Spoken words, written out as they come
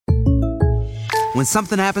When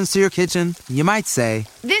something happens to your kitchen, you might say,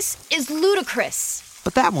 "This is ludicrous."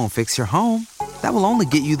 But that won't fix your home. That will only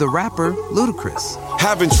get you the rapper, Ludacris.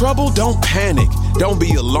 Having trouble? Don't panic. Don't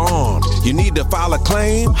be alarmed. You need to file a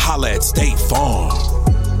claim? Holla at State Farm.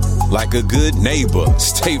 Like a good neighbor,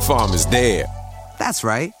 State Farm is there. That's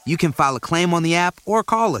right. You can file a claim on the app or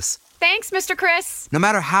call us. Thanks, Mr. Chris. No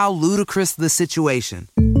matter how ludicrous the situation,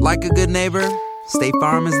 like a good neighbor, State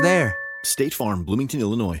Farm is there. State Farm, Bloomington,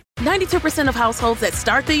 Illinois. 92% of households that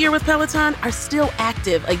start the year with Peloton are still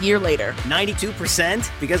active a year later.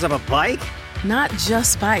 92% because of a bike? Not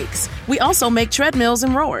just bikes. We also make treadmills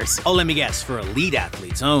and rowers. Oh, let me guess, for elite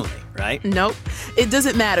athletes only, right? Nope. It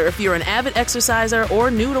doesn't matter if you're an avid exerciser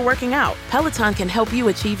or new to working out. Peloton can help you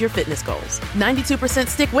achieve your fitness goals. 92%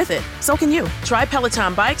 stick with it. So can you. Try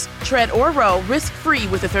Peloton bikes, tread, or row risk-free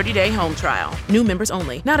with a 30-day home trial. New members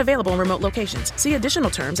only. Not available in remote locations. See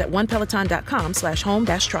additional terms at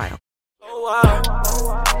onepeloton.com/home-trial. Oh, wow.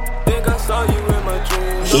 Think I saw you in my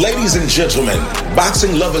dreams. Ladies and gentlemen,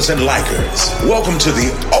 boxing lovers and likers, welcome to the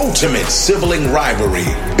ultimate sibling rivalry,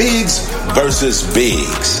 Biggs versus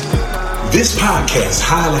Biggs. This podcast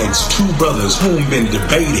highlights two brothers who've been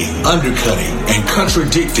debating, undercutting, and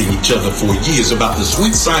contradicting each other for years about the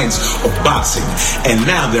sweet science of boxing, and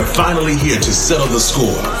now they're finally here to settle the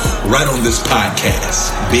score right on this podcast,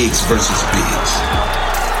 Biggs versus Biggs.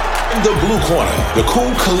 In the blue corner, the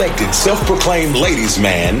cool, collected, self-proclaimed ladies'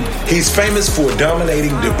 man. He's famous for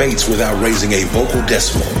dominating debates without raising a vocal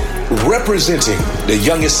decimal. Representing the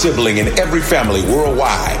youngest sibling in every family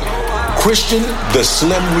worldwide, Christian the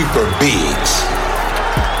Slim Reaper Biggs.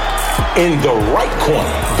 In the right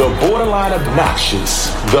corner, the borderline obnoxious,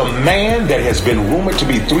 the man that has been rumored to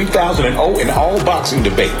be 3,000-0 in all boxing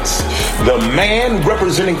debates, the man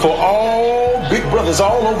representing for all big brothers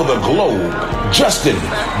all over the globe, Justin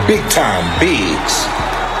Big Time Biggs.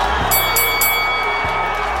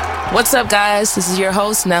 What's up, guys? This is your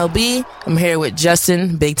host, Nell B. I'm here with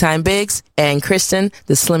Justin Big Time Biggs and Kristen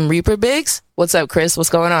the Slim Reaper Biggs. What's up, Chris? What's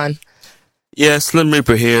going on? Yeah, Slim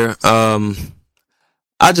Reaper here.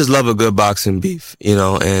 I just love a good boxing beef, you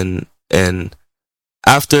know, and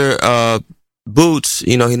after Boots,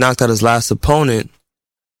 you know, he knocked out his last opponent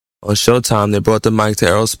on Showtime. They brought the mic to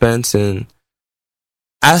Errol Spence and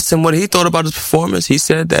asked him what he thought about his performance. He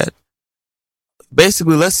said that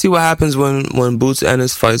basically, let's see what happens when Boots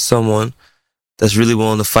Ennis fights someone that's really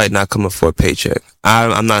willing to fight, not coming for a paycheck.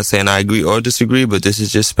 I'm not saying I agree or disagree, but this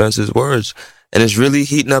is just Spence's words, and it's really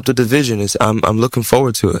heating up the division. I'm looking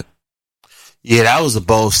forward to it. Yeah, that was a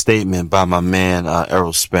bold statement by my man,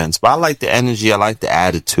 Errol Spence. But I like the energy. I like the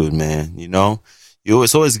attitude, man. You know,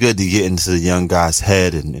 it's always good to get into the young guy's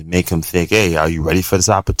head and make him think, hey, are you ready for this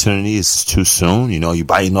opportunity? Is it too soon? You know, you're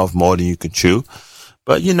biting off more than you can chew.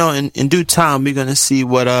 But, you know, in due time, we're going to see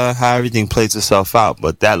how everything plays itself out.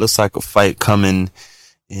 But that looks like a fight coming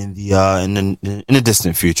in the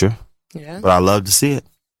distant future. Yeah. But I love to see it.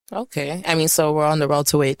 Okay. I mean, so we're on the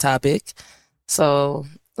welterweight topic. So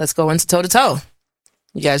let's go into toe-to-toe.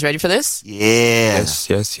 You guys ready for this? Yeah.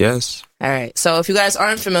 Yes. All right. So if you guys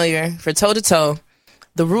aren't familiar, for toe-to-toe,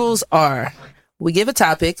 the rules are we give a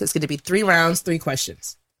topic. It's going to be 3 rounds, 3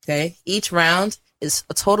 questions. Okay? Each round is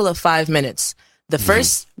a total of 5 minutes. The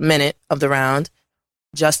first minute of the round,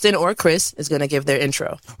 Justin or Chris is going to give their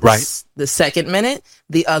intro. Right. The second minute,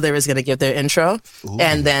 the other is going to give their intro. Ooh.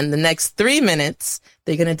 And then the next 3 minutes,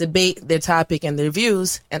 they're going to debate their topic and their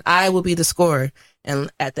views, and I will be the scorer.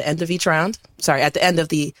 And at the end of each round, at the end of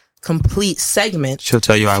the complete segment, she'll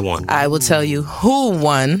tell you I won. I will tell you who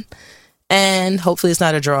won, and hopefully it's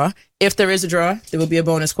not a draw. If there is a draw, there will be a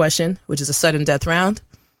bonus question, which is a sudden death round.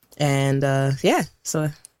 And yeah, so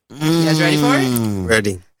you guys ready for it?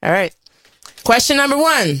 Ready. All right. Question number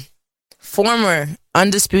 1. Former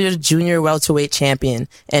undisputed junior welterweight champion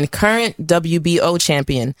and current WBO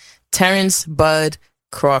champion, Terrence Bud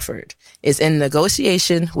Crawford, is in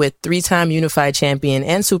negotiation with 3-time unified champion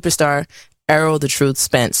and superstar Errol the Truth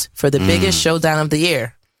Spence for the biggest showdown of the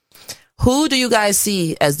year. Who do you guys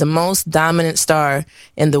see as the most dominant star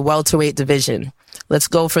in the welterweight division? Let's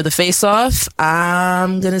go for the face-off.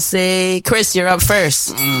 I'm going to say, Chris, you're up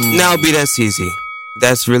first. Now, that's easy.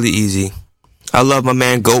 That's really easy. I love my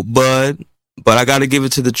man Goat Bud, but I got to give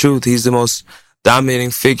it to the truth. He's the most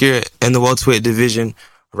dominating figure in the welterweight division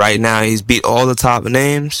right now. He's beat all the top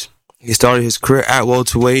names. He started his career at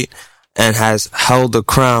welterweight and has held the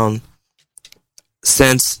crown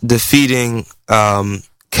since defeating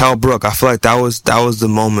Kell Brook. I feel like that was the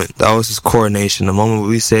moment. That was his coronation. The moment where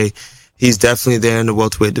we say he's definitely there in the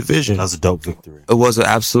welterweight division. That was a dope victory. It was an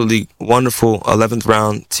absolutely wonderful 11th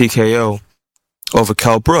round TKO over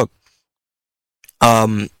Kell Brook.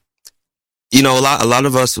 you know, a lot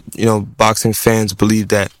of us, you know, boxing fans believe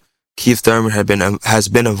that Keith Thurman has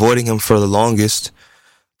been avoiding him for the longest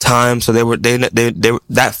time. So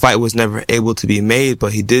that fight was never able to be made,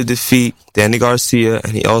 but he did defeat Danny Garcia,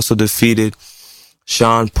 and he also defeated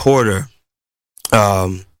Sean Porter,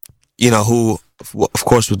 you know, who of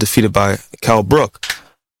course was defeated by Kell Brook.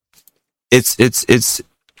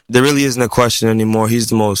 There really isn't a question anymore. He's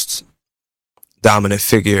the most dominant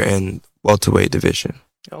figure in welterweight division.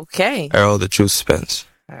 Okay. Errol the Truth Spence.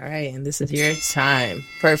 All right, and this is your time.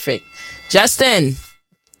 Perfect. Justin.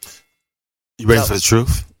 You ready for the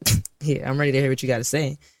truth? Yeah, I'm ready to hear what you got to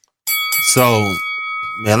say. So,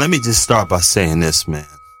 man, let me just start by saying this, man.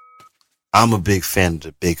 I'm a big fan of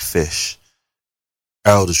the Big Fish.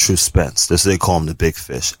 Errol the Truth Spence. That's what they call him, the Big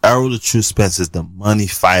Fish. Errol the Truth Spence is the money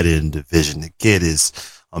fighter in the division. The kid is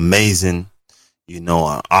amazing. You know,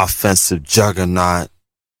 an offensive juggernaut.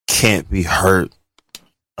 Can't be hurt.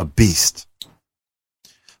 A beast.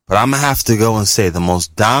 But I'm going to have to go and say the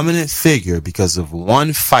most dominant figure because of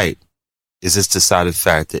one fight is this decided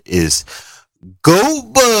factor is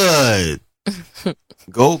Goat Bud.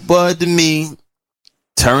 Goat Bud to me,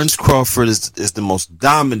 Terrence Crawford is the most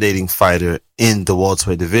dominating fighter in the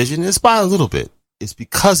welterweight division. It's by a little bit. It's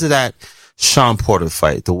because of that Sean Porter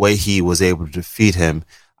fight, the way he was able to defeat him.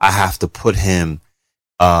 I have to put him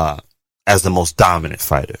as the most dominant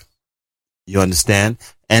fighter. You understand?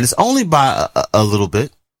 And it's only by a little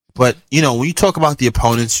bit. But, you know, when you talk about the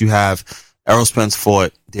opponents, you have Errol Spence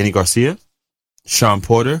fought Danny Garcia, Sean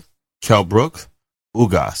Porter, Kell Brook,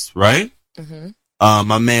 Ugas, right? Mm-hmm.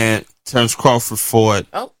 My man Terrence Crawford fought.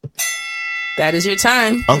 Oh, that is your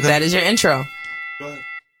time. Okay. That is your intro. Go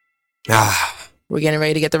ahead. We're getting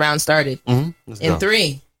ready to get the round started. Mm-hmm. Let's In go.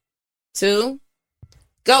 3, 2,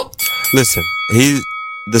 go. Listen,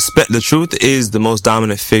 the Truth is the most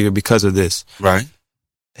dominant figure because of this. Right.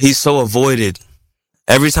 He's so avoided.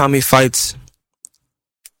 Every time he fights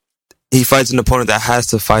an opponent that has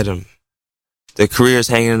to fight him. Their career's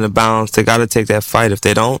hanging in the balance. They got to take that fight. If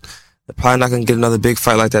they don't, they're probably not going to get another big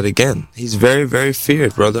fight like that again. He's very, very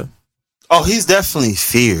feared, brother. Oh, he's definitely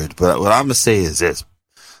feared. But what I'm going to say is this.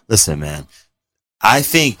 Listen, man. I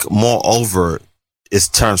think moreover is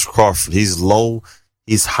Terrence Crawford.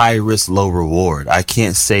 He's high risk, low reward. I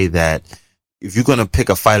can't say that if you're going to pick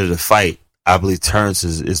a fighter to fight, I believe Terrence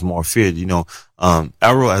is more feared. You know,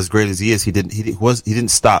 Errol, as great as he is, he didn't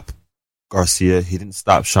stop Garcia. He didn't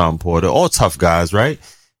stop Sean Porter. All tough guys, right?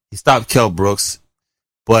 He stopped Kell Brooks.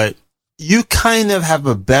 But you kind of have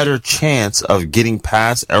a better chance of getting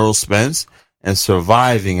past Errol Spence and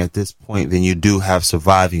surviving at this point than you do have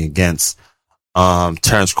surviving against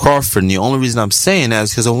Terrence Crawford. And the only reason I'm saying that is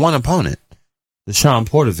because of one opponent, the Sean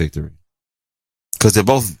Porter victory. Because they're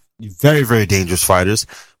both very, very dangerous fighters.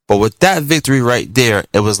 But with that victory right there,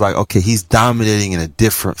 it was like, okay, he's dominating in a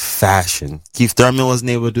different fashion. Keith Thurman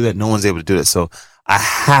wasn't able to do that. No one's able to do that. So I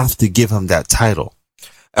have to give him that title.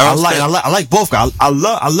 I like both guys. I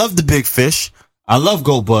love the Big Fish. I love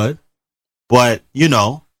Go Bud. But, you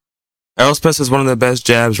know. Errol Spence is one of the best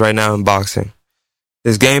jabs right now in boxing.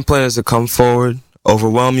 His game plan is to come forward,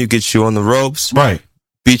 overwhelm you, get you on the ropes. Right.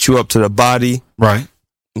 Beat you up to the body. Right.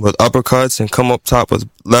 With uppercuts and come up top with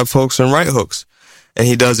left hooks and right hooks. And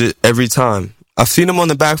he does it every time. I've seen him on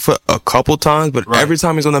the back foot a couple times, but every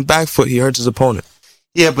time he's on the back foot, he hurts his opponent.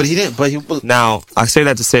 Yeah, but he didn't. Now, I say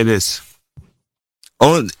that to say this.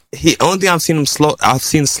 Only thing I've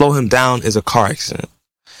seen slow him down is a car accident.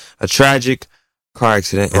 A tragic car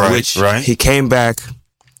accident in which he came back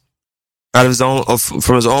out of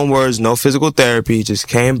from his own words, no physical therapy, he just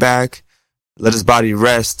came back, let his body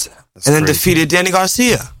rest, and then defeated Danny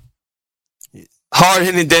Garcia.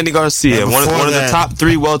 Hard-hitting Danny Garcia, one of the top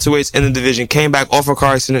 3 welterweights in the division, came back off a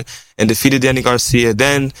car accident and defeated Danny Garcia,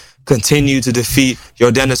 then continued to defeat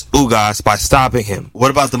Yordenis Ugas by stopping him.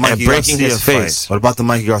 What about the Mikey breaking Garcia his face? Fight? What about the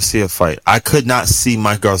Mikey Garcia fight? I could not see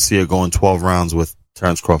Mike Garcia going 12 rounds with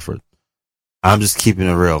Terrence Crawford. I'm just keeping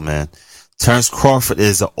it real, man. Terrence Crawford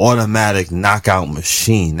is an automatic knockout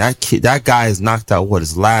machine. That guy has knocked out,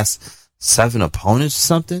 his last 7 opponents or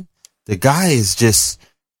something? The guy is just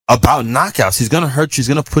about knockouts. He's going to hurt you. He's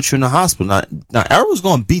going to put you in the hospital. Now Errol's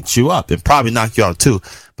going to beat you up and probably knock you out too.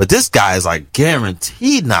 But this guy is like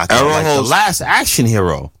guaranteed knockout. Like the last action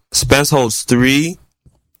hero. Spence holds 3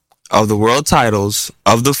 of the world titles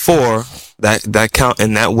of the 4 that count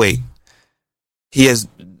in that weight. He's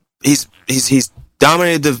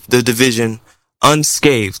dominated the division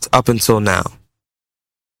unscathed up until now.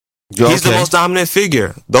 He's the most dominant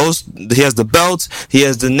figure. He has the belts, he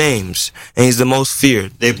has the names, and he's the most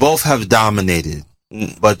feared. They both have dominated,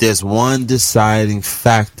 but there's one deciding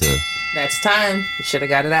factor That's time. You should have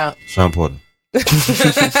got it out. Sean Porter.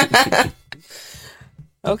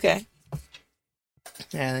 Okay.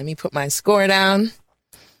 Yeah, let me put my score down.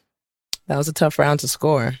 That was a tough round to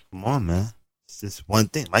score. Come on, man. It's just one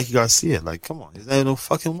thing. Mikey Garcia. Like, come on. He's not no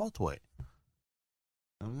fucking welterweight.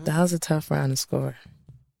 That was a tough round to score.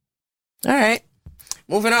 All right.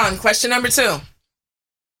 Moving on. Question number 2.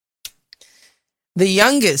 The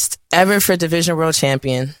youngest ever for Division World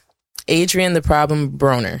Champion, Adrian the Problem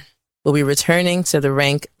Broner, will be returning to the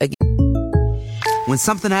rank again. When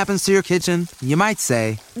something happens to your kitchen, you might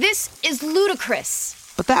say, This is ludicrous.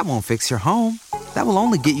 but that won't fix your home. That will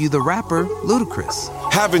only get you the rapper, Ludacris.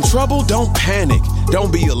 Having trouble? Don't panic.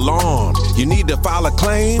 Don't be alarmed. You need to file a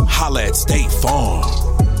claim? Holla at State Farm.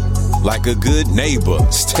 Like a good neighbor,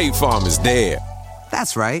 State Farm is there.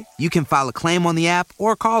 That's right. You can file a claim on the app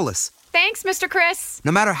or call us. Thanks, Mr. Chris.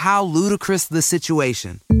 No matter how ludicrous the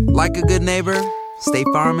situation, like a good neighbor, State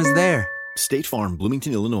Farm is there. State Farm,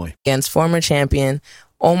 Bloomington, Illinois. Against former champion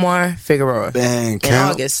Omar Figueroa Bang, in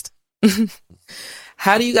count. August.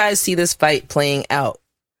 How do you guys see this fight playing out?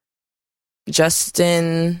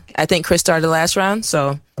 Justin, I think Chris started the last round,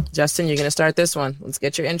 so Justin, you're going to start this one. Let's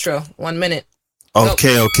get your intro. 1 minute.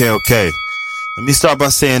 Okay. Let me start by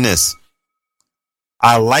saying this.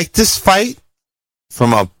 I like this fight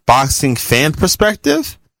from a boxing fan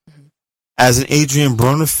perspective. As an Adrian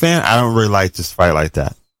Broner fan, I don't really like this fight like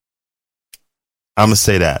that. I'm going to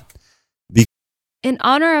say that. In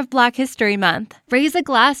honor of Black History Month, raise a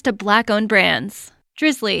glass to Black-owned brands.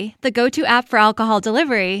 Drizzly, the go-to app for alcohol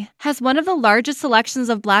delivery, has one of the largest selections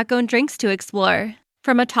of Black-owned drinks to explore.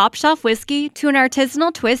 From a top-shelf whiskey to an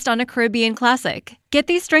artisanal twist on a Caribbean classic, get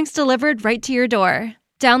these drinks delivered right to your door.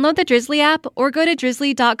 Download the Drizzly app or go to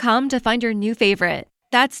drizzly.com to find your new favorite.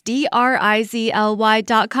 That's DRIZLY.com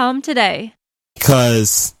today.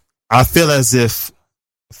 Because I feel as if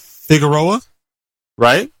Figueroa,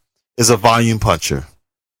 right, is a volume puncher.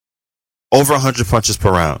 Over 100 punches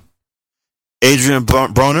per round. Adrian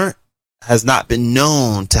Broner has not been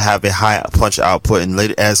known to have a high punch output, and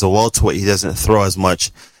as a welterweight, he doesn't throw as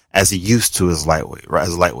much as he used to as lightweight,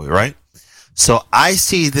 right? So I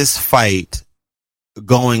see this fight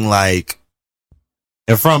going like,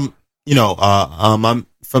 and from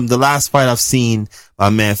from the last fight I've seen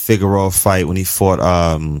my man Figueroa fight when he fought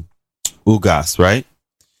Ugas, right?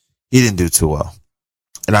 He didn't do too well.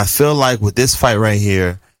 And I feel like with this fight right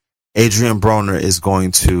here, Adrian Broner is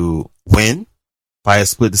going to win by a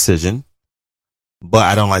split decision, but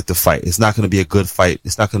I don't like the fight. It's not going to be a good fight.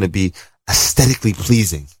 It's not going to be aesthetically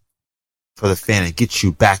pleasing for the fan and get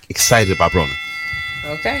you back excited about Broner.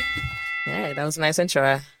 Okay. All right. That was a nice intro.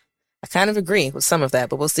 I kind of agree with some of that,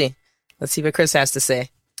 but we'll see. Let's see what Chris has to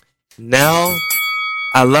say. Now,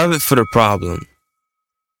 I love it for the problem.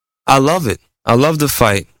 I love it. I love the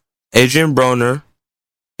fight. Adrian Broner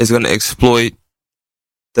is going to exploit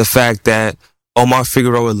the fact that Omar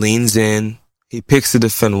Figueroa leans in. He picks to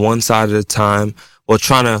defend one side at a time while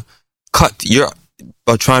trying to cut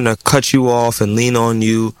you off and lean on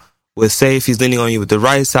you with, say, if he's leaning on you with the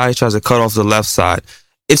right side, he tries to cut off the left side.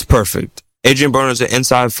 It's perfect. Adrian Broner is an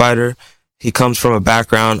inside fighter. He comes from a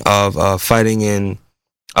background of fighting in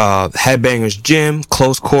Headbangers Gym,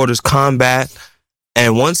 close quarters combat.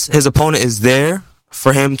 And once his opponent is there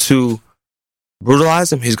for him to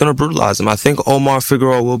brutalize him, he's going to brutalize him. I think Omar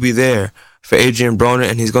Figueroa will be there for Adrian Broner,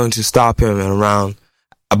 and he's going to stop him at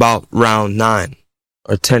about round 9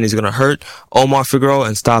 or 10. He's going to hurt Omar Figueroa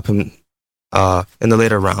and stop him in the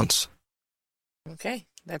later rounds. Okay.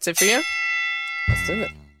 That's it for you? Let's do it.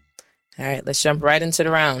 All right. Let's jump right into the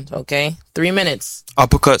round. Okay. 3 minutes.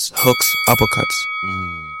 Uppercuts, hooks,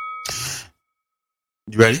 uppercuts.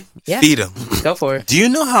 You ready? Yeah. Feed him. Go for it. Do you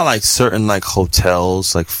know how certain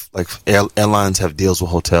hotels, like airlines have deals with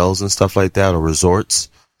hotels and stuff like that, or resorts?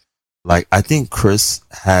 I think Chris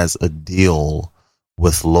has a deal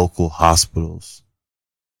with local hospitals.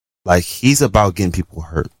 He's about getting people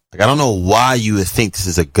hurt. I don't know why you would think this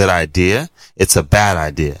is a good idea. It's a bad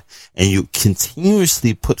idea. And you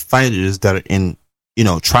continuously put fighters that are in,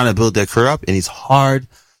 trying to build their career up in these hard,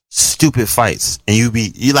 stupid fights. And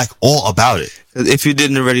you're all about it. If you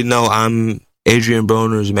didn't already know, I'm Adrian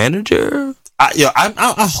Broner's manager.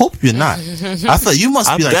 I hope you're not. I feel you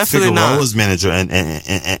must be Figueroa's manager, and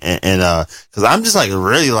because I'm just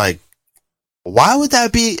really why would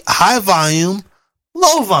that be high volume,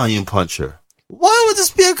 low volume puncher? Why would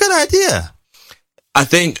this be a good idea? I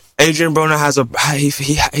think Adrian Broner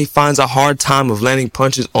he finds a hard time of landing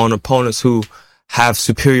punches on opponents who have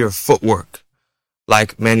superior footwork,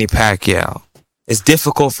 like Manny Pacquiao. it's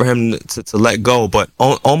difficult for him to let go. But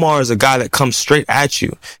Omar is a guy that comes straight at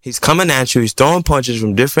you. He's coming at you. He's throwing punches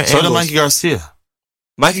from different angles. So did Mikey Garcia.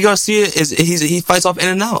 Mikey Garcia he fights off in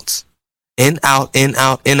and outs. In, out, in,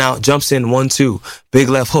 out, in, out. Jumps in, 1-2. Big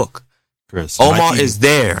left hook. Chris, Omar is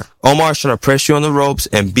there. Omar's trying to press you on the ropes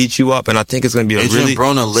and beat you up, and I think it's going to be Adrian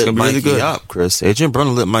Broner lit Mikey up, Chris. Adrian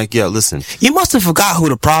Broner lit Mikey up. Listen. You must have forgot who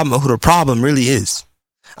the problem really is.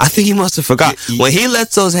 I think he must have forgot. When he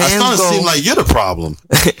lets those hands go. It's starting to seem like you're the problem.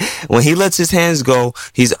 When he lets his hands go,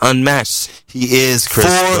 he's unmatched. He is, Chris.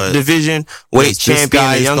 4 division weight champion,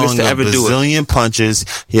 the youngest to ever do it. Bazillion punches.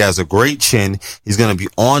 He has a great chin. He's going to be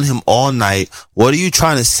on him all night. What are you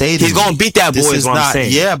trying to say to me? He's going to beat that boy, is what I'm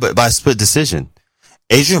saying. Yeah, but by split decision.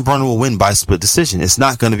 Adrian Broner will win by split decision. It's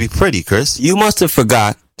not going to be pretty, Chris. You must have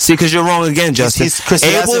forgot. See, because you're wrong again, Justin. Chris,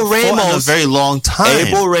 Abel Ramos in a very long time.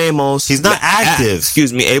 Abel Ramos. He's not active.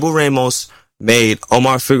 Abel Ramos made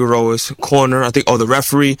Omar Figueroa's corner. I think, the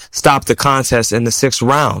referee stopped the contest in the 6th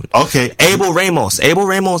round. Okay. Abel Ramos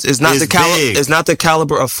is not the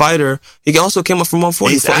caliber of fighter. He also came up from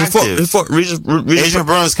 140. He fought Adrian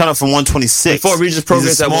Broner's coming up from 126. He fought Regis Prograis.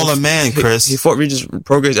 He's a smaller man, Chris. He fought Regis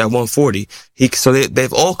Prograis at 140. So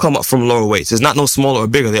they've all come up from lower weights. It's not no smaller or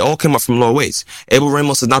bigger. They all came up from lower weights. Abel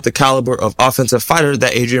Ramos is not the caliber of offensive fighter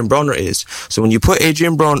that Adrian Broner is. So when you put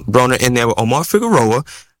Adrian Broner in there with Omar Figueroa,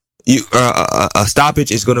 a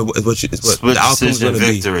stoppage is what the outcome is going to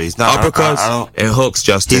be. He's not uppercuts and hooks.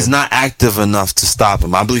 Justin, he's not active enough to stop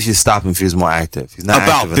him. I believe he'd stop him if he was more active. He's not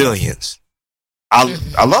about active billions. I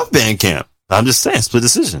love Bandcamp. I'm just saying, split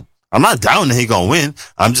decision. I'm not down that he gonna win.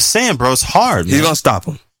 I'm just saying, bro, it's hard. He's gonna stop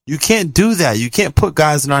him. You can't do that. You can't put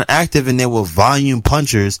guys that aren't active in there with volume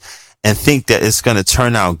punchers and think that it's gonna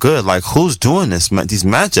turn out good. Like, who's doing this? These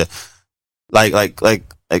matchups, like.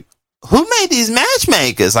 Who made these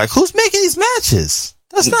matchmakers? Like, who's making these matches?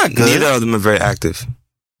 That's not good. Neither of them are very active.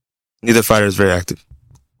 Neither fighter is very active.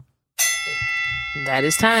 That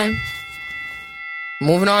is time.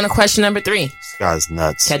 Moving on to question number 3. This guy's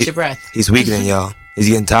nuts. Catch your breath. He's weakening, y'all. He's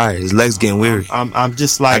getting tired. His legs getting weary. I'm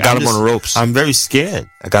just like, I got him on the ropes. I'm very scared.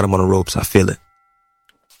 I got him on the ropes. I feel it.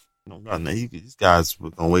 No, God, these guys were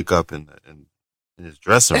gonna wake up in his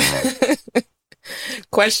dressing room.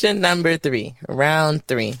 Question number 3. Round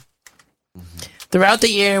 3. Throughout the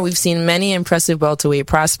year, we've seen many impressive welterweight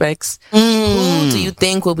prospects. Who do you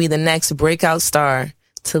think will be the next breakout star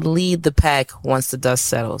to lead the pack once the dust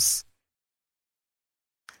settles?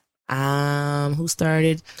 Who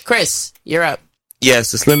started? Chris, you're up.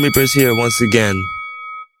 Yes, the Slim Reaper is here once again.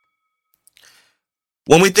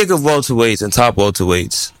 When we think of welterweights and top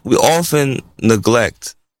welterweights, we often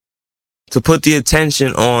neglect to put the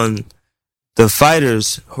attention on the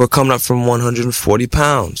fighters who are coming up from 140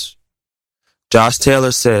 pounds. Josh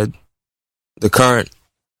Taylor said, the current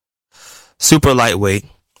super lightweight,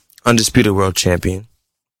 undisputed world champion,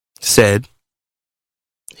 said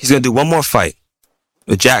he's going to do one more fight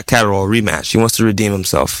with Jack Catterall rematch. He wants to redeem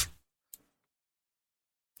himself.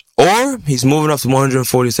 Or he's moving up to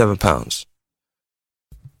 147 pounds.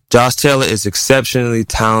 Josh Taylor is exceptionally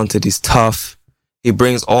talented. He's tough. He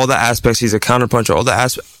brings all the aspects. He's a counterpuncher.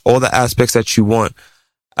 All the aspects that you want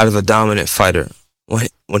out of a dominant fighter.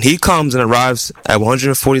 When he comes and arrives at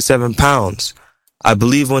 147 pounds, I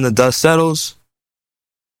believe when the dust settles,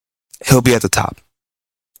 he'll be at the top.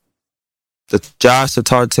 The Josh the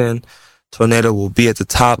Tartan Tornado will be at the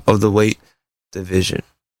top of the weight division.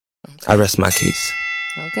 I rest my case.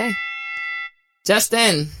 Okay.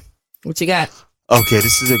 Justin, what you got? Okay,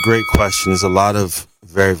 this is a great question. There's a lot of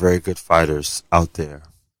very, very good fighters out there.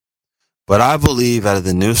 But I believe out of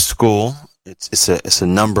the new school, it's a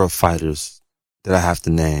number of fighters that I have to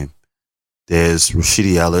name. There's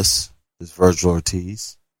Rashidi Ellis. There's Virgil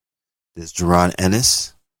Ortiz. There's Jaron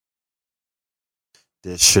Ennis.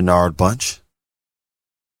 There's Shenard Bunch.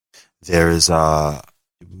 There is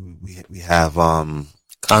we have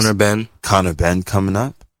Conor Benn coming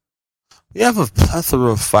up. We have a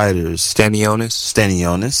plethora of fighters.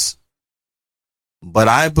 Stanionis. But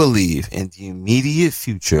I believe in the immediate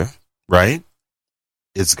future, right?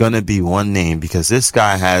 It's going to be one name because this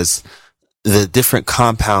guy has the different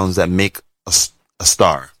compounds that make a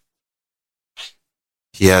star.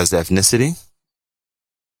 He has the ethnicity.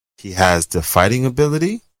 He has the fighting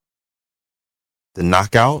ability, the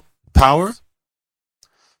knockout power.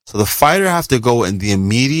 So the fighter have to go in the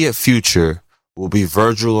immediate future will be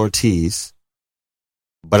Virgil Ortiz.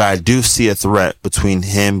 But I do see a threat between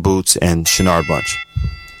him, Boots, and Shenard Bunch.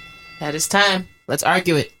 That is time. Let's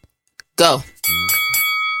argue it. Go.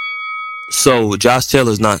 So Josh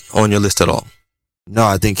Taylor's not on your list at all. No,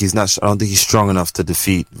 I think he's not. I don't think he's strong enough to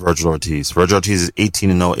defeat Virgil Ortiz. Virgil Ortiz is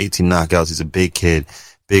 18-0, 18 knockouts. He's a big kid,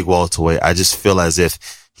 big welterweight. I just feel as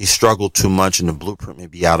if he struggled too much, and the blueprint may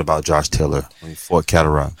be out about Josh Taylor when he fought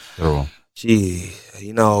Catterall. Gee,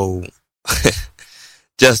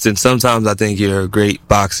 Justin, sometimes I think you're a great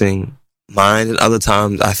boxing mind, and other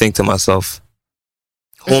times I think to myself,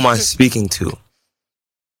 who am I speaking to?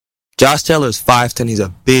 Josh Taylor is 5'10". He's a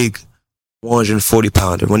big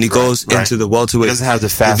 140-pounder. When he goes into the welterweight, he doesn't have the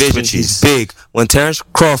fast division, twitchies. he's big. When Terrence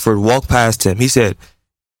Crawford walked past him, he said,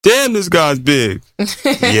 "Damn, this guy's big. I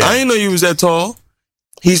didn't know you was that tall."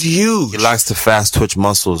 He's huge. He lacks the fast twitch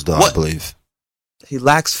muscles, though, I believe. He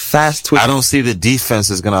lacks fast twitch. I don't see the defense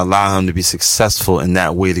is going to allow him to be successful in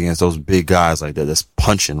that weight against those big guys like that. That's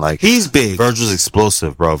punching. Like, he's big. Virgil's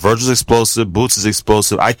explosive, bro. Virgil's explosive. Boots is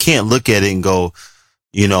explosive. I can't look at it and go,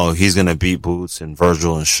 he's going to beat Boots and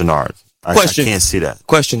Virgil and Chenard. I can't see that.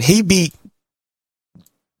 Question. He beat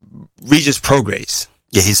Regis Prograis.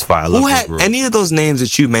 Yeah, he's fire. Who had any of those names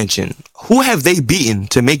that you mentioned? Who have they beaten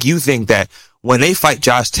to make you think that when they fight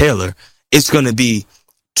Josh Taylor, it's going to be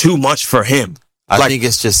too much for him? I think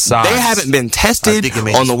it's just size. They haven't been tested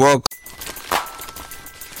on the world.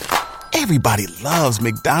 Everybody loves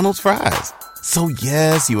McDonald's fries. So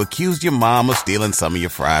yes, you accused your mom of stealing some of your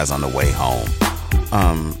fries on the way home.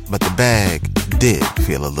 But the bag did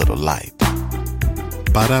feel a little light.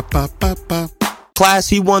 Ba-da-ba-ba-ba. Class,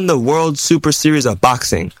 he won the World Super Series of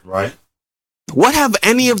Boxing. Right. What have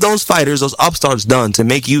any of those fighters, those upstarts, done to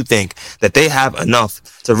make you think that they have enough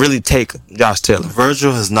to really take Josh Taylor?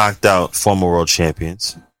 Virgil has knocked out former world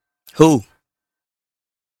champions. Who?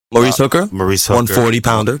 Maurice Hooker? Maurice Hooker.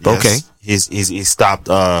 140-pounder. Yes. Okay. He stopped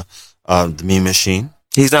the Mean Machine.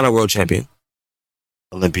 He's not a world champion.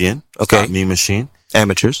 Olympian. Okay. Stopped Mean Machine.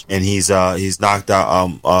 Amateurs. And he's knocked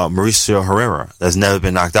out Mauricio Herrera. That's never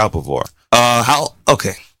been knocked out before.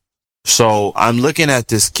 Okay. So I'm looking at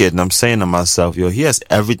this kid and I'm saying to myself, he has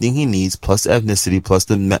everything he needs, plus ethnicity, plus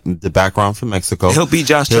the background from Mexico. He'll beat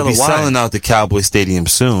Josh Taylor. He'll be selling out the Cowboy Stadium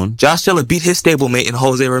soon. Josh Taylor beat his stablemate in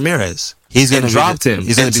Jose Ramirez. He's going to dropped him.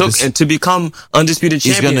 And to become undisputed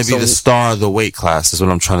champion. He's going to be the star of the weight class, is what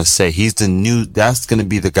I'm trying to say. That's going to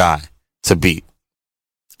be the guy to beat.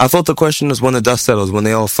 I thought the question was when the dust settles, when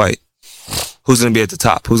they all fight, who's going to be at the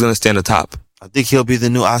top? Who's going to stand at the top? I think he'll be the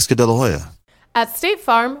new Oscar De La Hoya. At State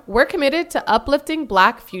Farm, we're committed to uplifting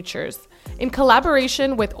Black futures. In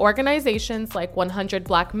collaboration with organizations like 100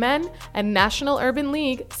 Black Men and National Urban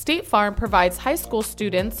League, State Farm provides high school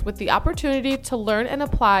students with the opportunity to learn and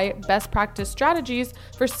apply best practice strategies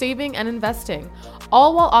for saving and investing,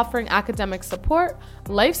 all while offering academic support,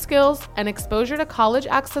 life skills, and exposure to college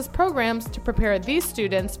access programs to prepare these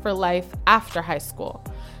students for life after high school.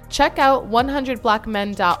 Check out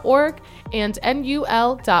 100blackmen.org and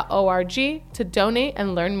nul.org to donate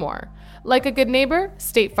and learn more. Like a good neighbor,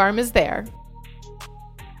 State Farm is there.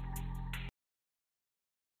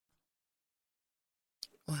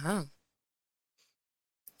 Wow.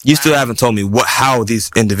 You still haven't told me how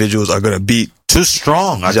these individuals are going to beat. Too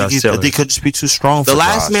strong. I think they could just be too strong for The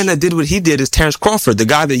last Josh. man that did what he did is Terrence Crawford, the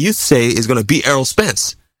guy that you say is going to beat Errol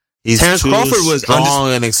Spence. Terrence Crawford was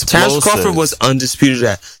strong and explosive. Terrence Crawford was undisputed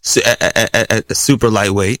at super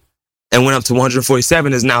lightweight and went up to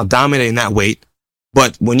 147, is now dominating that weight.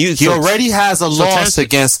 But when he already has a loss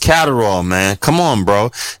against Catterall, man. Come on,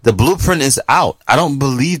 bro. The blueprint is out. I don't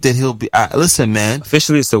believe that he'll be. Listen, man.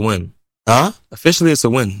 Officially, it's a win. Huh? Officially, it's a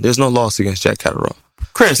win. There's no loss against Jack Catterall.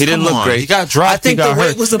 Chris, he didn't look great. He got dropped. I think the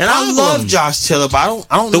weight was the problem. And I love Josh Taylor, but I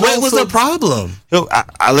don't. The know weight was the problem.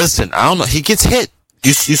 Listen, I don't know. He gets hit.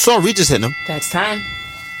 You saw Regis hitting him. That's time.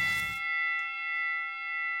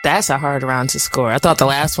 That's a hard round to score. I thought the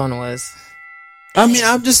last one was. I mean,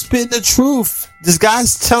 I'm just spitting the truth. This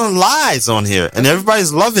guy's telling lies on here, and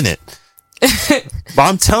everybody's loving it. But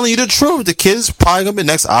I'm telling you the truth. The kid is probably gonna be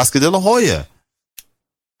next Oscar De La Hoya.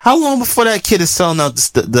 How long before that kid is selling out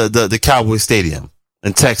the Cowboy Stadium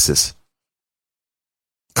in Texas?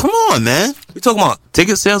 Come on, man. We talking about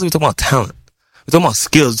ticket sales. We talking about talent. We talking about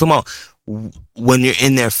skills. We talking about when you're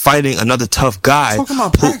in there fighting another tough guy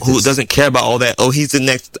who doesn't care about all that. Oh, he's the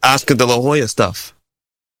next Oscar De La Hoya stuff.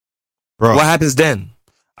 Bro, what happens then?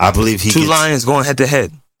 I believe two lions going head to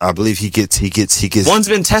head. I believe he gets. One's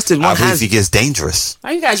been tested. One I believe has. He gets dangerous.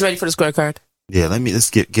 Are you guys ready for the scorecard? Yeah,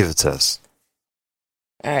 let's give it to us.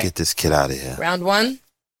 All right. Get this kid out of here. Round one.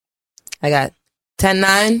 I got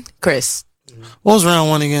 10-9. Chris. What was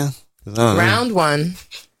round one again? Round one.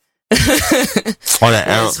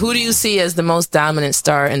 Who do you see as the most dominant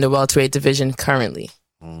star in the welterweight division currently?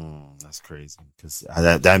 That's crazy because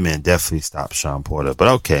that man definitely stopped Sean Porter. But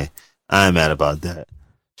okay, I ain't mad about that.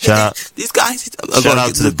 These guys. Shout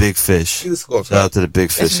out to the big fish. Shout out to the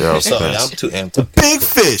big fish, Errol Sorry, Spence. I'm too amped The up. big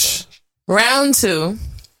fish. Round 2.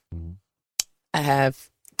 I have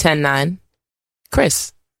 10-9.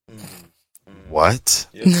 Chris. What?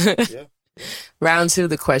 Round 2,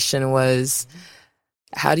 the question was,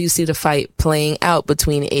 how do you see the fight playing out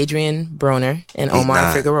between Adrian Broner and Omar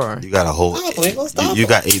 8-9. Figueroa? You got a whole. You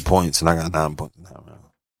got 8 points, and I got 9 points in that round.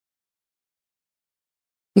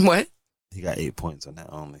 What? He got 8 points on that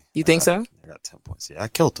only. You think so? I got 10 points. Yeah, I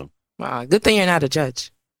killed him. Wow, good thing you're not a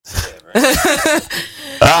judge.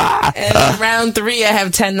 And round 3, I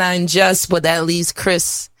have 10-9 just, but that leaves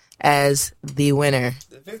Chris as the winner.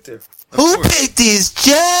 Who picked these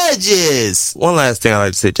judges? One last thing I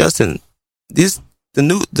like to say, Justin. The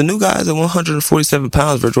new guys at 147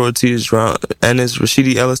 pounds, Virgil Ortiz and his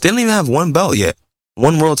Rashidi Ellis, they don't even have one belt yet.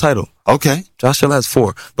 One world title. Okay. Josh Hill has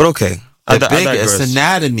 4. But okay. It's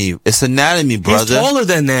anatomy. It's anatomy, brother. He's taller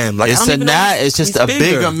than them. Like, It's just a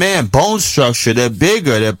bigger man. Bone structure. They're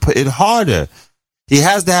bigger. They're putting harder. He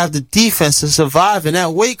has to have the defense to survive in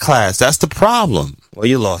that weight class. That's the problem. Well,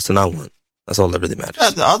 you lost and I won. That's all that really matters.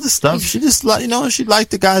 Yeah, the other stuff, she just like, she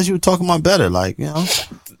liked the guys you were talking about better. Like,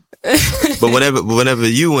 But whenever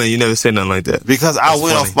you win, you never say nothing like that. Because I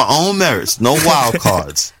win off my own merits. No wild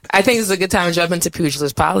cards. I think it's a good time to jump into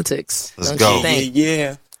pugilist politics. Let's don't go. You think?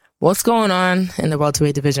 Yeah. What's going on in the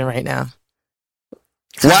welterweight division right now?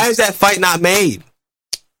 Why is that fight not made?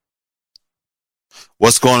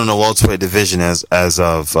 What's going on in the welterweight division as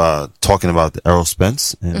of talking about the Errol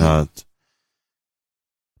Spence and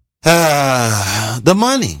the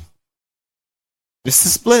money. It's the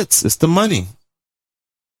splits. It's the money.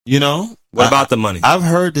 What about the money? I've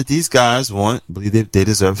heard that these guys believe they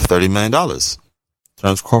deserve $30 million.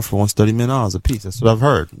 Terence Crawford wants $30 million a piece. That's what I've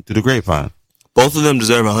heard through the grapevine. Both of them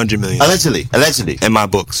deserve $100 million. Allegedly. In my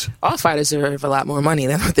books. All fighters deserve a lot more money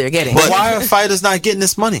than what they're getting. But why are fighters not getting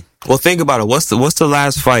this money? Well, think about it. What's the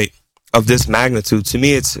last fight of this magnitude? To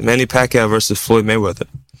me, it's Manny Pacquiao versus Floyd Mayweather.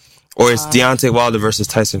 Or it's Deontay Wilder versus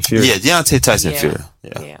Tyson Fury. Yeah, Tyson Fury.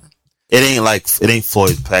 Yeah. It ain't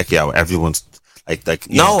Floyd Pacquiao. Everyone's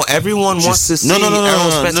everyone wants to see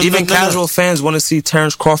Errol Spence. Even casual fans want to see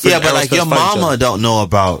Terence Crawford. Yeah, but like your mama don't know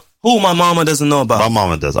about. Who my mama doesn't know about? My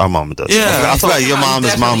mama does. Our mama does. Yeah, I feel like your mom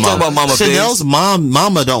is my mom. About Mama Chanel's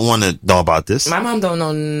mama don't want to know about this. My mom don't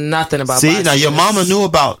know nothing about. See, now your mama knew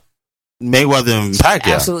about Mayweather and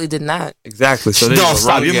Pacquiao. Absolutely did not. Exactly. So no,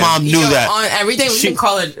 stop. Your mom knew that. On everything we can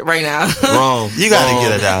call it right now. Wrong. You gotta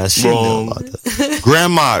get it down. She knew about that.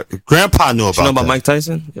 Grandpa knew about. You know about Mike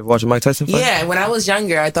Tyson? You ever watch a Mike Tyson fight? Yeah, when I was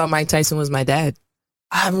younger, I thought Mike Tyson was my dad.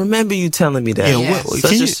 I remember you telling me that.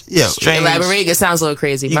 Strange. Elaborate. It sounds a little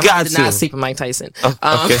crazy. My mom did not sleep with Mike Tyson.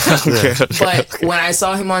 Okay. But when I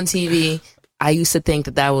saw him on TV, I used to think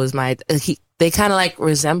that was my. They kind of like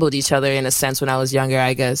resembled each other in a sense when I was younger.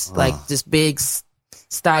 I guess like just big,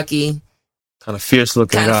 stocky, kind of fierce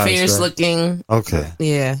looking. Looking. Okay.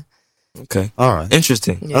 Yeah. Okay. All right.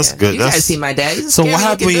 Interesting. Yeah. That's good. You guys see my dad. So what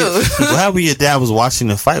happened? What happened when your dad was watching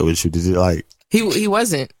the fight with you? Did it like? He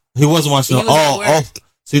wasn't. He wasn't watching.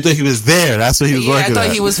 So you thought he was there? That's what he was working. I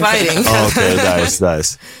thought he was fighting. Okay, nice.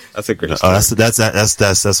 That's a great story.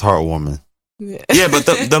 That's heartwarming. Yeah, but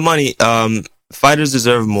the money, fighters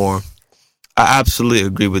deserve more. I absolutely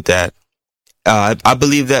agree with that. I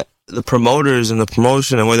believe that the promoters and the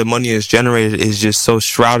promotion and where the money is generated is just so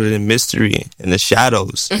shrouded in mystery and the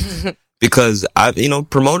shadows. Because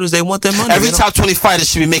promoters, they want their money. Every top 20 fighter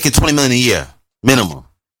should be making $20 million a year minimum.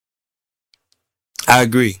 I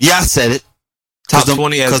agree. Yeah, I said it. Top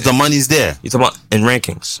 20 because the money's there. You talking about in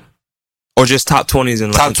rankings, or just top 20s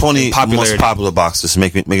in top 20 most popular boxers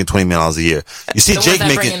making $20 million a year. You see Jake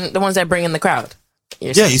making the ones that bring in the crowd.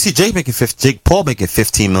 You see Jake Paul making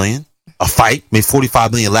 $15 million a fight, made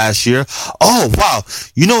 $45 million last year. Oh wow,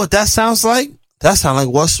 you know what that sounds like? That sounds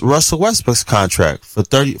like Russell Westbrook's contract for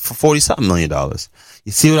 $40 something million.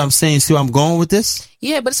 You see what I'm saying? You see where I'm going with this?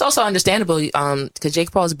 Yeah, but it's also understandable because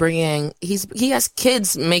Jake Paul is he has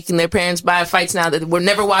kids making their parents buy fights now that we're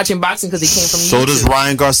never watching boxing because he came from So YouTube. does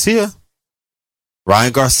Ryan Garcia.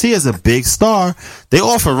 Ryan Garcia is a big star. They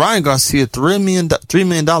offered Ryan Garcia $3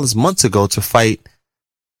 million months ago to fight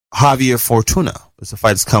Javier Fortuna. It's a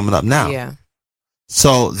fight that's coming up now. Yeah.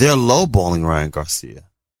 So they're lowballing Ryan Garcia.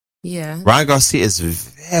 Yeah. Ryan Garcia is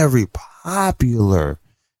very popular.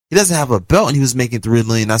 He doesn't have a belt and he was making $3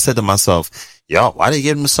 million. I said to myself, why they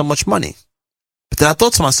give him so much money? But then I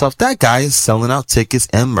thought to myself, that guy is selling out tickets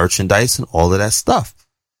and merchandise and all of that stuff.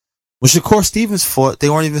 When Shakur Stevens fought, they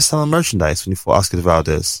weren't even selling merchandise when he fought Oscar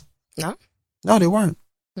Valdez. No, they weren't.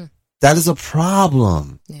 That is a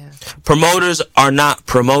problem. Yeah. Promoters are not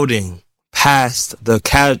promoting. past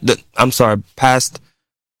past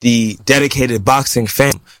the dedicated boxing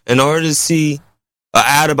fan. In order to see an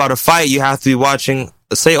ad about a fight, you have to be watching,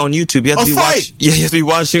 say on YouTube, you have to be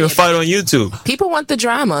watching a fight on YouTube. People want the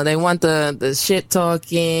drama. They want the shit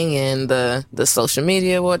talking and the social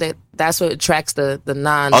media war. That's what attracts the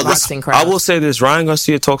non-boxing crowd. I will say this, Ryan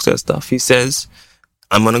Garcia talks that stuff. He says,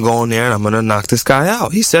 I'm going to go in there and I'm going to knock this guy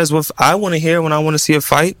out. He says what I want to hear when I want to see a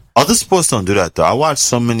fight. Other sports don't do that, though. I watch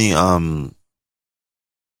so many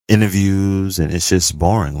interviews, and it's just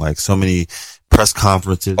boring. Like, so many press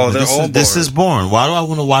conferences. Oh, they're all boring. This is boring. Why do I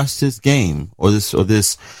want to watch this game or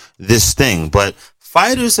this thing? But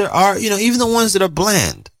fighters are, even the ones that are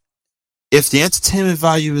bland, if the entertainment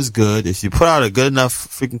value is good, if you put out a good enough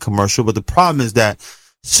freaking commercial, but the problem is that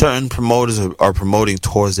certain promoters are promoting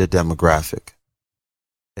towards their demographic.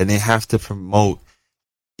 And they have to promote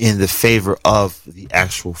in the favor of the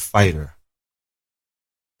actual fighter.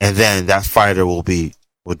 And then that fighter will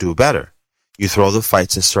do better. You throw the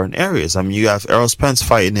fights in certain areas. I mean, you have Errol Spence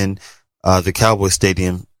fighting in the Cowboy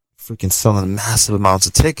Stadium, freaking selling massive amounts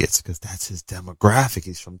of tickets because that's his demographic.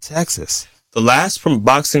 He's from Texas. The last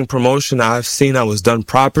boxing promotion I've seen that was done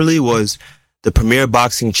properly was the Premier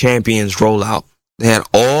Boxing Champions rollout. They had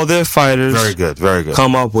all their fighters very good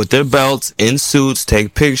come up with their belts in suits,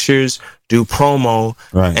 take pictures, do promo,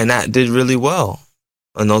 right. And that did really well.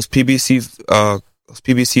 And those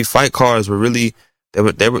PBC fight cards were really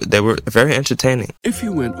they were very entertaining. If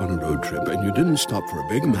you went on a road trip and you didn't stop for a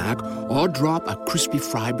Big Mac or drop a crispy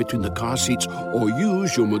fry between the car seats or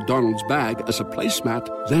use your McDonald's bag as a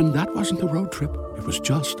placemat, then that wasn't a road trip. It was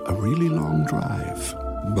just a really long drive.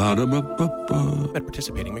 Ba-da-ba-ba-ba. At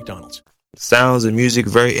participating McDonald's. Sounds and music,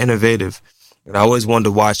 very innovative. And I always wanted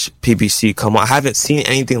to watch PBC come on. I haven't seen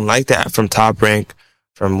anything like that from Top Rank,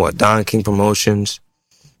 from Don King Promotions.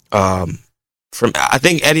 I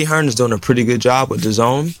think Eddie Hearn is doing a pretty good job with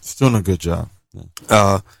DAZN. He's doing a good job.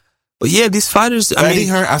 Yeah. But yeah, these fighters. I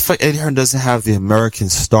feel like Eddie Hearn doesn't have the American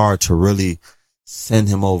star to really send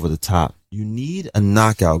him over the top. You need a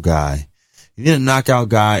knockout guy.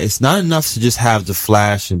 It's not enough to just have the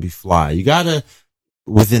flash and be fly. You gotta,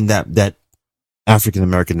 within that African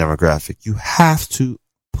American demographic, you have to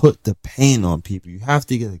put the pain on people. You have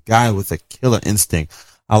to get a guy with a killer instinct.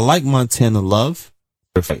 I like Montana Love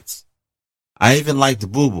for fights. I even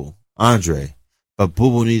liked Boo Boo, Andre, but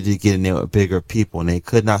Boo Boo needed to get in there with bigger people, and they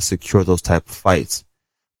could not secure those type of fights.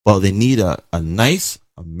 But they need a nice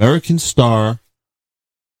American star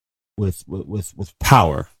with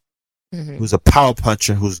power, who's a power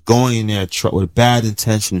puncher, who's going in there with bad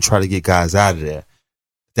intention to try to get guys out of there.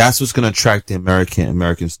 That's what's going to attract the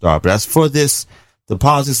American star. But as for the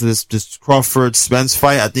politics of this Crawford Spence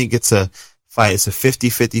fight, I think it's a fight. It's a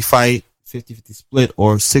 50-50 fight, 50-50 split,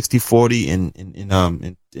 or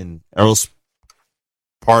 60-40 in Errol's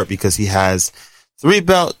part, because he has three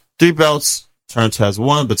belts. Terrence has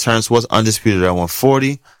one, but Terrence was undisputed at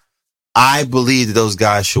 140. I believe that those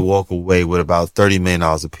guys should walk away with about $30 million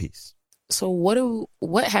apiece. So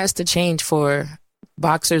what has to change for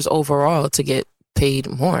boxers overall to get paid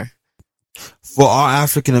more? For our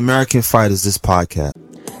African American fighters, this podcast.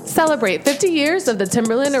 Celebrate 50 years of the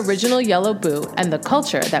Timberland original yellow boot and the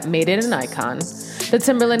culture that made it an icon. The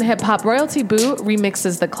Timberland Hip Hop Royalty boot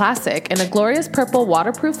remixes the classic in a glorious purple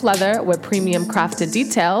waterproof leather with premium crafted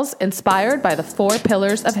details inspired by the 4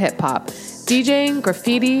 pillars of hip hop: DJing,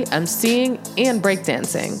 graffiti, MCing, and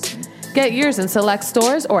breakdancing. Get yours in select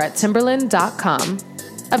stores or at Timberland.com.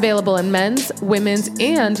 Available in men's, women's,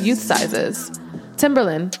 and youth sizes.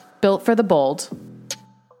 Timberland, built for the bold.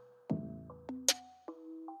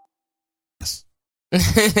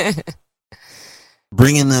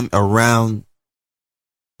 Bringing them around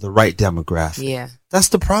the right demographic. Yeah, that's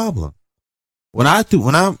the problem. When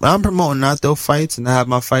I'm promoting outdoor fights and I have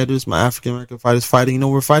my African American fighters fighting, you know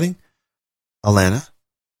where we're fighting? Atlanta.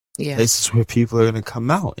 Yeah, places where people are going to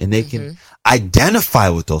come out and they can identify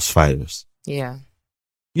with those fighters. Yeah,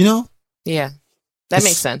 you know. Yeah, that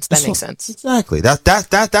makes sense. That makes sense. Exactly.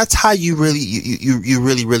 That's how you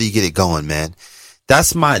really get it going, man.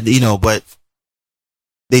 That's my, but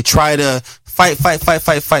they try to fight,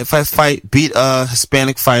 beat a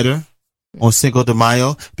Hispanic fighter on Cinco de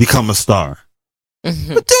Mayo, become a star.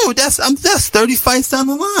 But dude, that's 30 fights down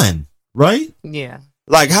the line, right? Yeah.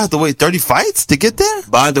 Like, I have to wait 30 fights to get there?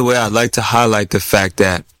 By the way, I'd like to highlight the fact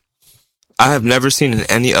that I have never seen in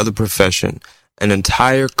any other profession an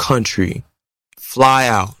entire country fly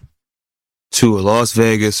out to Las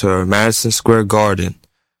Vegas or Madison Square Garden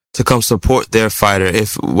to come support their fighter,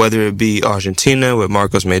 whether it be Argentina with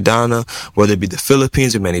Marcos Maidana, whether it be the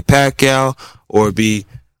Philippines with Manny Pacquiao, or it be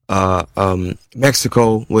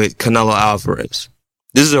Mexico with Canelo Alvarez.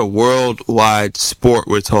 This is a worldwide sport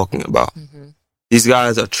we're talking about. Mm-hmm. These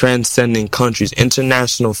guys are transcending countries,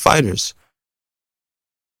 international fighters.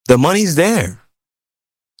 The money's there.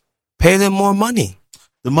 Pay them more money.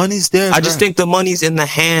 The money's there. I just think the money's in the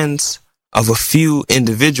hands of a few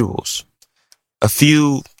individuals, a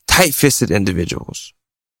few tight-fisted individuals.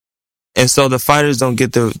 And so the fighters don't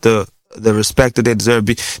get the respect that they deserve.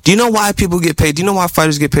 Do you know why people get paid? Do you know why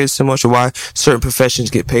fighters get paid so much, or why certain professions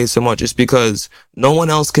get paid so much? It's because no one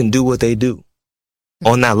else can do what they do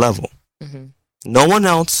on that level. Mm-hmm. No one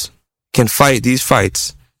else can fight these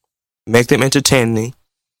fights, make them entertaining,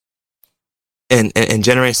 and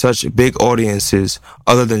generate such big audiences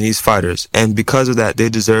other than these fighters. And because of that, they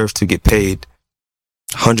deserve to get paid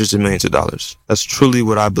hundreds of millions of dollars. That's truly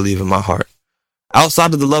what I believe in my heart.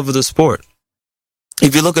 Outside of the love of the sport,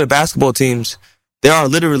 if you look at the basketball teams, there are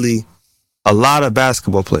literally a lot of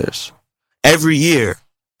basketball players. Every year,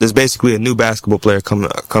 there's basically a new basketball player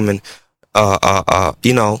coming,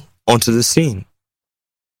 onto the scene.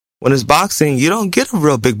 When it's boxing, you don't get a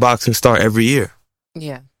real big boxing star every year.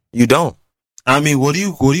 Yeah. You don't. I mean, what do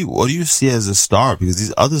you see as a star? Because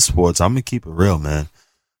these other sports, I'm gonna keep it real, man.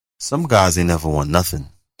 Some guys, they never won nothing.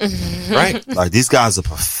 Right? Like, these guys are,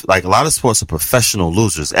 like, a lot of sports are professional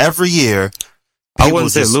losers. Every year, I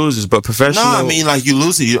wouldn't say losers, but professional. No, I mean, like, you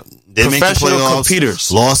lose it. They make the playoffs,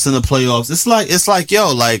 competitors. Lost in the playoffs. It's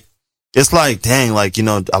like, dang, like,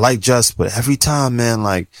 I like Just, but every time, man,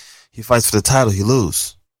 like, he fights for the title, he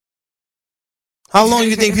lose. How long do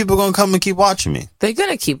you think people are going to come and keep watching me? They're going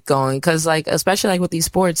to keep going because, like, especially like with these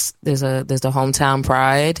sports, there's the hometown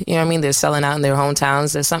pride. You know what I mean? They're selling out in their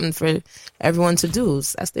hometowns. There's something for everyone to do.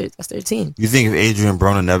 That's their team. You think if Adrian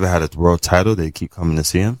Broner never had a world title, they'd keep coming to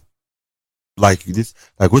see him? Like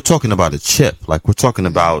we're talking about a chip. Like, we're talking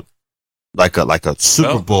about like a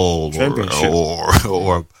Super Bowl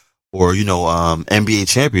or NBA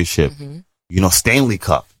championship. Mm-hmm. Stanley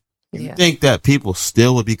Cup. You think that people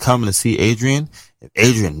still would be coming to see Adrian if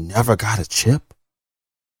Adrian never got a chip?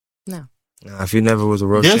 No. If he never was a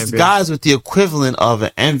world champion. There's guys with the equivalent of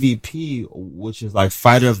an MVP, which is like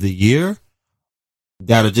fighter of the year,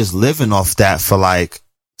 that are just living off that for like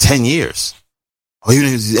 10 years. Or even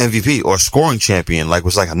if he's MVP or scoring champion, like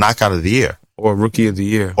was like a knockout of the year. Or rookie of the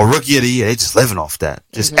year. They just living off that.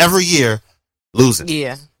 Just every year losing.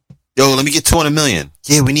 Yeah. Yo, let me get $200 million.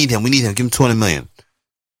 Yeah, we need him. Give him $200 million.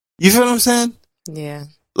 You feel what I'm saying? Yeah.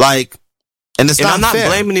 Like, and I'm not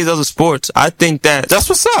blaming these other sports. I think that's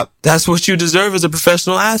what's up. That's what you deserve as a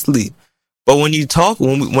professional athlete. But when you talk,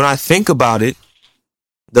 when I think about it,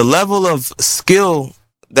 the level of skill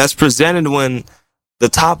that's presented when the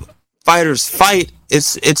top fighters fight,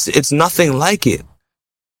 it's nothing like it.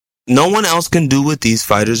 No one else can do what these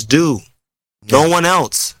fighters do. No one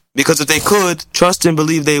else. Because if they could, trust and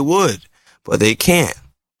believe they would. But they can't.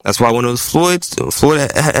 That's why when it was Floyd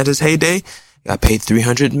at his heyday, got paid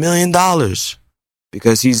 $300 million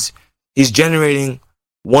because he's generating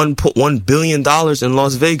 $1 billion in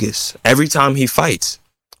Las Vegas every time he fights.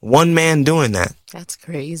 One man doing that. That's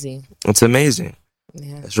crazy. It's amazing.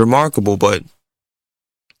 Yeah. It's remarkable, but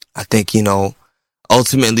I think,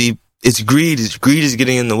 ultimately it's greed. Greed is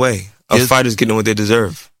getting in the way of fighters getting what they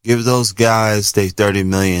deserve. Give those guys their $30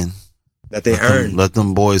 million that they earn. Let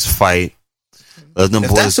them boys fight. If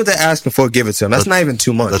that's what they're asking for, give it to them. That's not even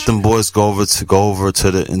too much. Let them boys go over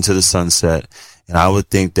into the sunset, and I would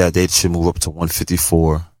think that they should move up to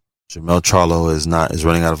 154. Jermell Charlo is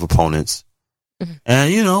running out of opponents,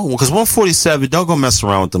 and because 147, don't go mess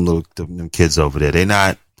around with them kids over there. They're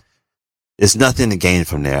not. There's nothing to gain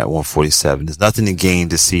from there at 147. There's nothing to gain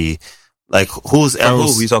to see. Like, who's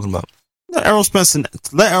Errol? Who are you talking about? Errol Spence.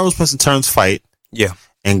 Let Errol Spence turns fight. Yeah,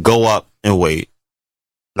 and go up and wait.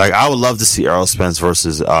 Like, I would love to see Errol Spence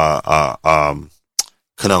versus Canelo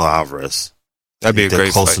Alvarez. That'd be a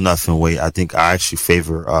great close fight. Enough in weight. I think I actually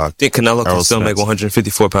favor. Think Canelo Errol can still Spence. make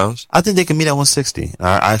 154 pounds? I think they can meet at 160.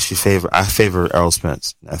 I actually favor Errol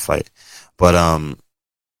Spence in that fight. But I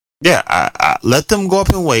let them go up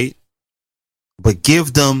and wait, but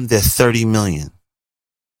give them their $30 million.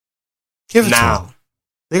 Give it now. to them.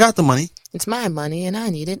 They got the money. It's my money, and I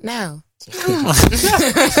need it now.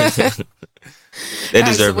 They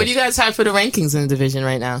deserve it. What do you guys have for the rankings in the division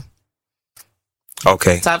right now?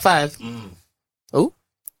 Okay. Top 5. Ooh.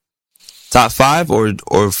 Top 5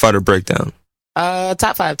 or fighter breakdown?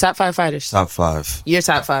 Top 5. Top 5 fighters. Top 5. You're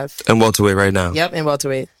top 5. And welterweight right now. Yep, and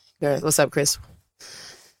welterweight. Good. What's up, Chris?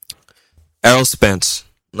 Errol Spence,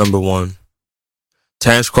 number 1.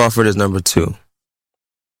 Terrence Crawford is number 2.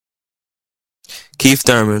 Keith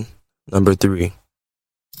Thurman, number 3.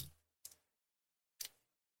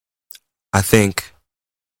 I think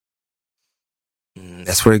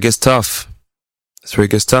that's where it gets tough.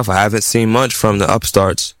 I haven't seen much from the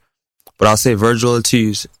upstarts, but I'll say Virgil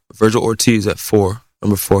Ortiz at 4.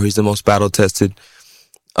 Number 4, he's the most battle-tested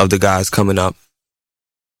of the guys coming up,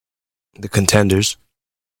 the contenders.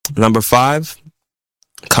 Number 5,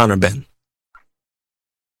 Conor Benn.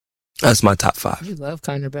 That's my top 5. You love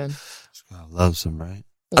Conor Benn. I love him, right?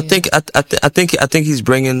 Yeah. I think he's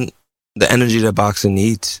bringing the energy that boxing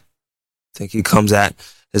needs. I think he comes at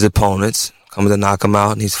his opponents, comes to knock them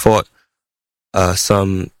out, and he's fought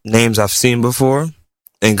some names I've seen before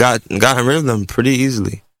and gotten rid of them pretty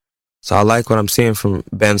easily. So I like what I'm seeing from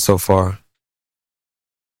Ben so far.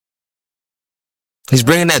 He's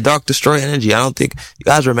bringing that Dark Destroy energy. I don't think you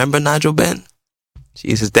guys remember Nigel Benn.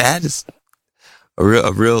 Jeez, his dad is a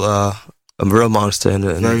real monster.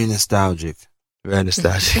 Very nostalgic. Very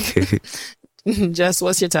nostalgic. Jess,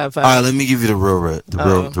 what's your top 5? All right, let me give you the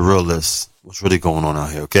real list. What's really going on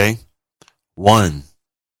out here? Okay, 1,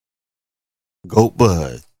 Goat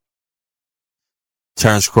Bud,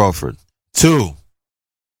 Terrence Crawford. 2,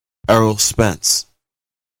 Errol Spence,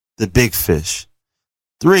 the Big Fish.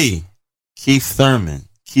 3, Keith Thurman,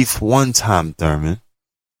 Keith One-Time Thurman.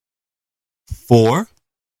 4,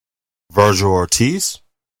 Virgil Ortiz,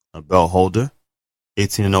 a belt holder,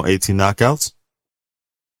 18-0, 18 knockouts.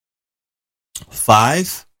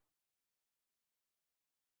 5,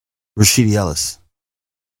 Rashidi Ellis.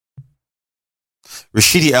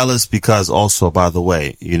 Rashidi Ellis, because also, by the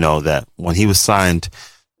way, you know that when he was signed,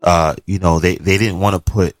 you know, they didn't want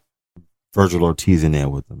to put Virgil Ortiz in there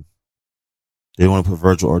with them. They didn't want to put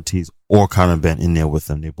Virgil Ortiz or Conor Benn in there with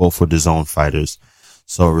them. They both were DAZN fighters.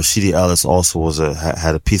 So Rashidi Ellis also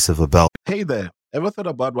had a piece of a belt. Hey there, ever thought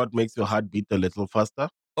about what makes your heart beat a little faster?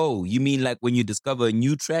 Oh, you mean like when you discover a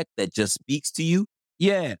new track that just speaks to you?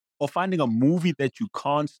 Yeah, or finding a movie that you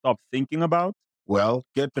can't stop thinking about? Well,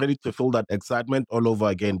 get ready to feel that excitement all over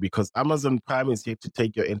again because Amazon Prime is here to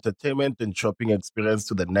take your entertainment and shopping experience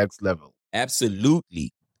to the next level.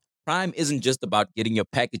 Absolutely. Prime isn't just about getting your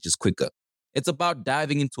packages quicker. It's about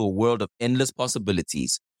diving into a world of endless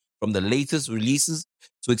possibilities, from the latest releases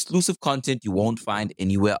to exclusive content you won't find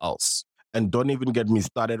anywhere else. And don't even get me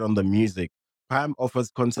started on the music. Prime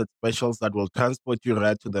offers concert specials that will transport you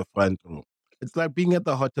right to the front row. It's like being at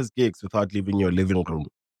the hottest gigs without leaving your living room.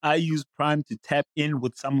 I use Prime to tap in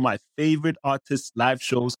with some of my favorite artists' live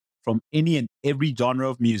shows from any and every genre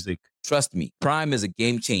of music. Trust me, Prime is a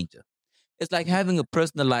game changer. It's like having a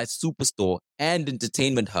personalized superstore and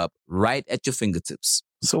entertainment hub right at your fingertips.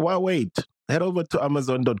 So why wait? Head over to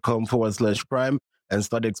amazon.com/Prime and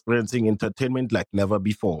start experiencing entertainment like never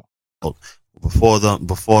before. Before them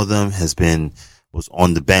was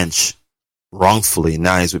on the bench wrongfully.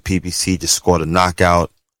 Now he's with PBC, just scored a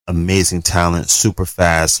knockout. Amazing talent, super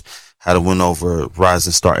fast. Had a win over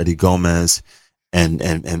rising star Eddie Gomez and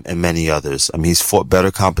many others. I mean, he's fought better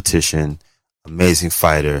competition. Amazing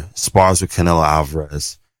fighter. Spars with Canelo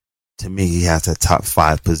Alvarez. To me, he has that top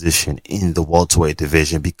 5 position in the welterweight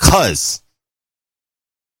division because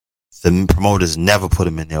the promoters never put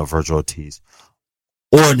him in there with Virgil Ortiz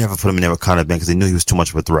or never put him in there with Conor Benn because they knew he was too much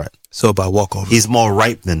of a threat. So by walkover. He's more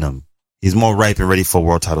ripe than them. He's more ripe and ready for a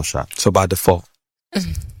world title shot. So by default.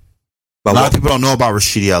 A lot of people don't know about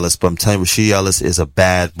Rashidi Ellis, but I'm telling you, Rashidi Ellis is a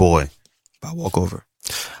bad boy. By walkover.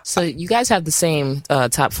 So you guys have the same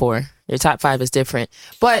top 4. Your top 5 is different.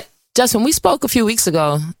 But Justin, we spoke a few weeks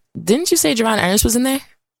ago. Didn't you say Jerron Ernest was in there?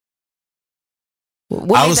 It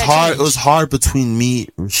was hard between me,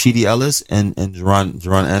 Rashidi Ellis, and Jerron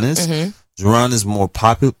Ernest. Mm-hmm. Jerron is more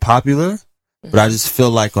popular, mm-hmm. But I just feel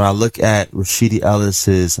like when I look at Rashidi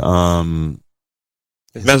Ellis's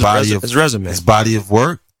his body of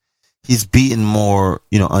work, he's beaten more,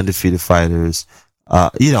 undefeated fighters.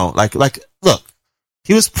 Look,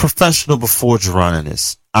 he was professional before Jerron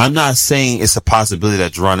Ernest. I'm not saying it's a possibility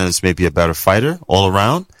that Jerron Ernest may be a better fighter all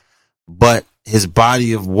around, but his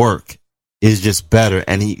body of work is just better.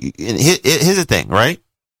 And here's the thing, right?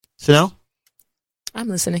 I'm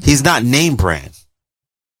listening. He's not name brand.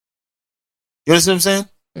 You understand what I'm saying?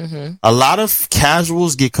 Mm-hmm. A lot of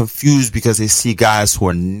casuals get confused because they see guys who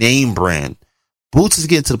are name brand. Boots is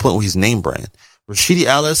getting to the point where he's name brand. Rashidi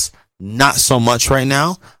Ellis, not so much right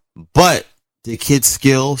now, but the kid's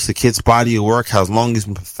skills, the kid's body of work, how long he's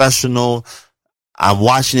been professional. I'm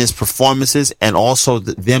watching his performances and also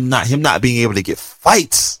him not being able to get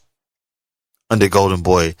fights under Golden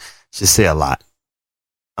Boy should say a lot.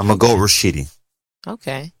 I'm going to go with Rashidi.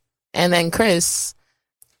 Okay. And then Chris,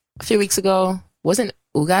 a few weeks ago, wasn't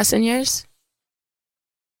Ugas in yours?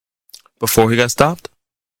 Before he got stopped?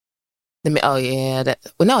 Oh, yeah. That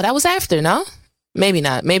was after, no? Maybe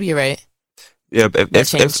not. Maybe you're right. Yeah,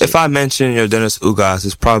 if I mention Yordenis Ugas,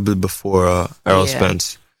 it's probably before Errol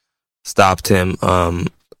Spence stopped him.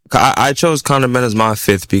 I chose Conor Benn as my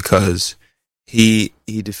fifth because he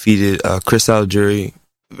defeated Chris Algieri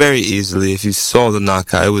very easily. If you saw the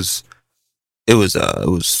knockout, it was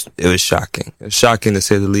shocking. It was shocking to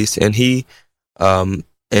say the least. And he and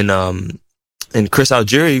Chris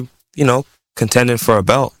Algieri, contending for a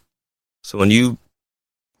belt. So when you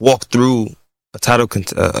walk through a title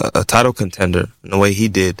contender in the way he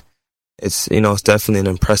did, it's definitely an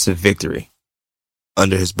impressive victory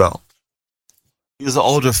under his belt. He was an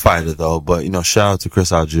older fighter though, but shout out to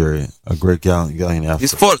Chris Algieri, a great young athlete.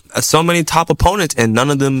 He's fought so many top opponents, and none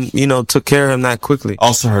of them took care of him that quickly.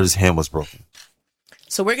 Also heard his hand was broken.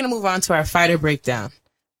 So we're gonna move on to our fighter breakdown.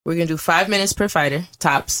 We're gonna do 5 minutes per fighter,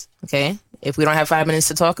 tops. Okay. If we don't have 5 minutes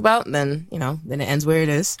to talk about, then then it ends where it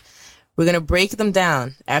is. We're gonna break them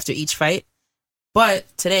down after each fight. But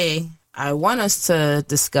today, I want us to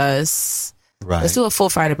discuss. Right. Let's do a full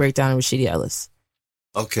fighter breakdown of Rashidi Ellis.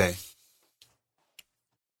 Okay.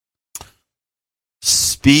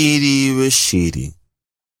 Speedy Rashidi.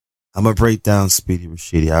 I'm going to break down Speedy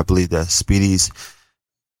Rashidi. I believe that Speedy's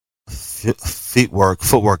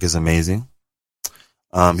footwork is amazing.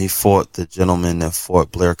 He fought the gentleman that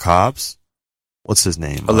fought Blair Cobbs. What's his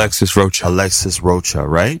name? Alexis Rocha,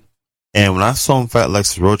 right? And when I saw him fight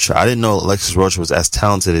Alexis Rocha, I didn't know Alexis Rocha was as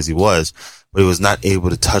talented as he was, but he was not able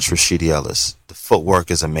to touch Rashidi Ellis. The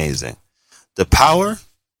footwork is amazing. The power,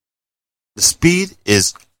 the speed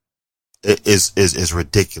is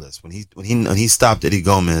ridiculous. When he stopped Eddie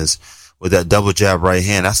Gomez with that double jab right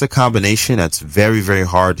hand, that's a combination that's very, very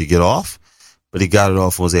hard to get off. But he got it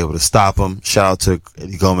off and was able to stop him. Shout out to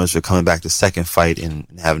Eddie Gomez for coming back the second fight and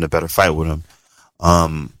having a better fight with him.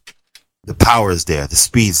 The power is there. The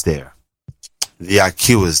speed's there. The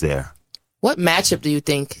IQ is there. What matchup do you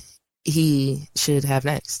think he should have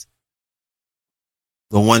next?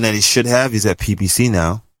 The one that he should have, he's at PBC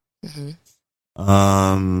now.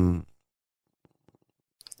 Mm-hmm.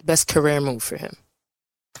 Best career move for him.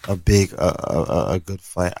 A good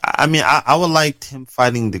fight. I mean, I would like him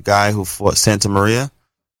fighting the guy who fought Santa Maria.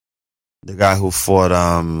 The guy who fought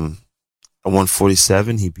at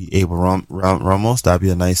 147. He beat Abel Ramos. That'd be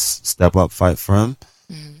a nice step up fight for him.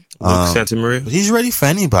 Luke Santa Maria. But he's ready for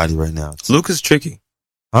anybody right now. Luke is tricky.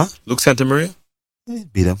 Huh? Luke Santa Maria?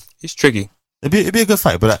 He'd beat him. He's tricky. It'd be a good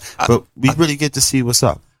fight, but we really get to see what's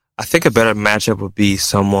up. I think a better matchup would be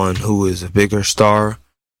someone who is a bigger star,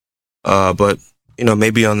 but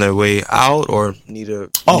maybe on their way out or need a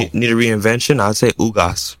reinvention. I'd say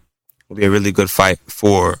Ugas would be a really good fight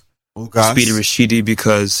for Speedy Rashidi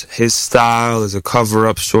because his style is a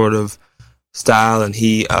cover-up sort of style, and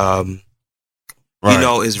he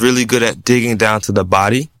is really good at digging down to the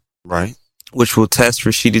body, right? Which will test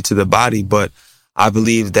Rashidi to the body. But I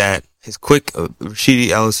believe that his Rashidi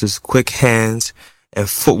Ellis's quick hands and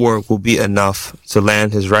footwork will be enough to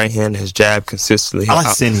land his right hand, his jab consistently. I like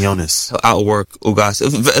Stanionis. He'll outwork Ugas.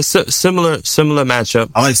 Similar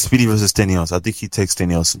matchup. I like Speedy versus Stanionis. I think he takes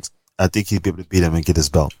Stanionis. I think he'd be able to beat him and get his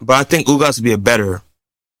belt. But I think Ugas would be a better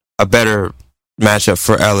matchup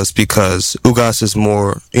for Ellis because Ugas is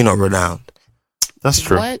more, renowned. That's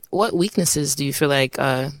true. What weaknesses do you feel like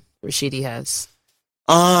Rashidi has?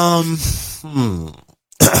 I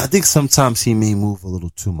think sometimes he may move a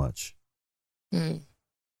little too much. I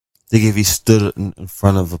think if he stood in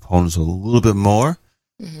front of opponents a little bit more,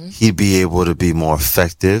 he'd be able to be more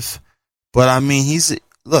effective. But I mean, he's a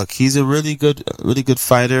really good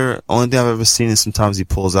fighter. Only thing I've ever seen is sometimes he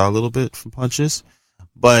pulls out a little bit from punches.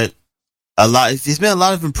 But he's made a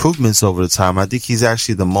lot of improvements over the time. I think he's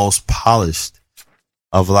actually the most polished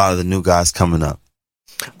of a lot of the new guys coming up.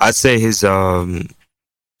 I'd say his hand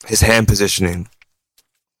positioning.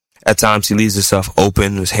 At times he leaves himself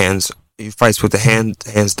open. He fights with the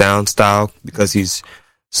hands down style because he's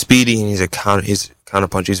speedy and he's counter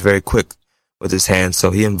puncher. He's very quick with his hands,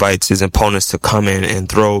 so he invites his opponents to come in and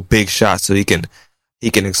throw big shots so he can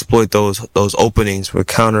exploit those openings with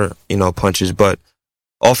counter punches. But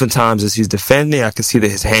oftentimes as he's defending, I can see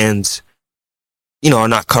that his hands are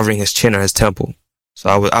not covering his chin or his temple. So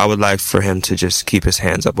I would like for him to just keep his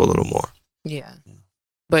hands up a little more. Yeah,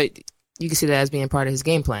 but you can see that as being part of his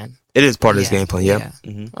game plan. It is part of his game plan. Yeah.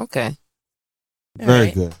 Mm-hmm. Okay.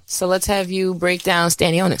 Very good. So let's have you break down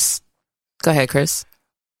Stanionis. Go ahead, Chris.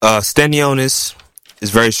 Stanionis is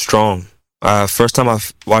very strong. First time I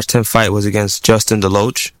watched him fight was against Justin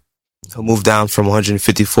DeLoach, who moved down from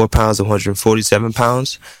 154 pounds to 147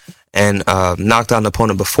 pounds and knocked out an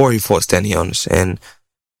opponent before he fought Stanionis. And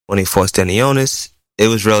when he fought Stanionis, it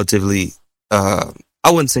was relatively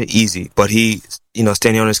I wouldn't say easy, but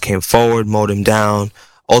Stanionis came forward, mowed him down,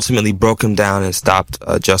 ultimately broke him down and stopped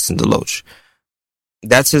Justin Deloach.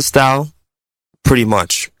 That's his style, pretty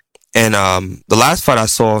much. And the last fight I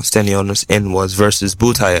saw Stanionis in was versus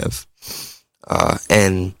Butayev.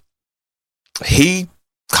 And he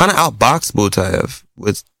kind of outboxed Butayev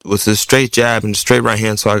with his straight jab and straight right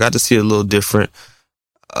hand, so I got to see a little different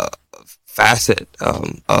facet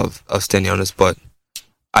of Stanionis, but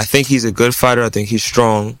I think he's a good fighter. I think he's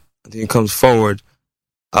strong. I think he comes forward.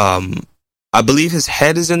 I believe his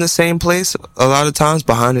head is in the same place a lot of times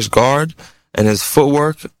behind his guard, and his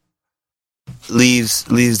footwork leaves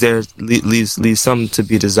something to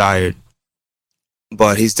be desired.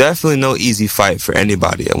 But he's definitely no easy fight for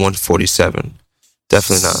anybody at 147.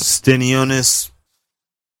 Definitely not. Stanionis,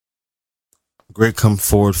 great come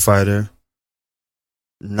forward fighter.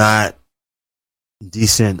 Not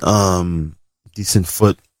decent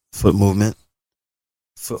foot movement,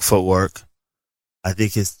 footwork. I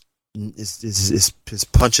think his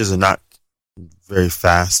punches are not very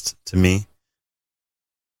fast to me.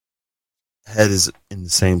 Head is in the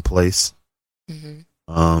same place.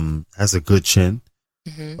 Mm-hmm. Has a good chin,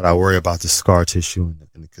 but I worry about the scar tissue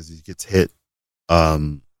because he gets hit a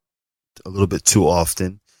little bit too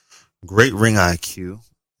often. Great ring IQ.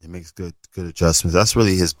 He makes good adjustments. That's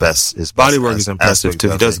really his best. His body work is impressive too.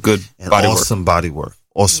 He does good body work. Awesome body work.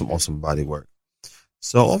 Awesome body work.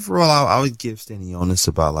 So overall, I would give Stanionis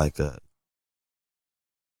about like a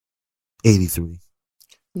 83.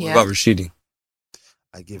 Yeah. What about Rashidi?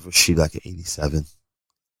 I give Rashid like an 87.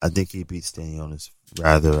 I think he beat Stanionis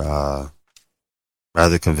rather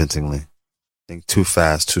convincingly. I think too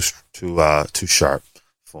fast, too sharp.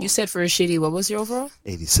 You said for Rashidi, what was your overall?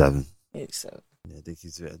 87. 87. Yeah, I think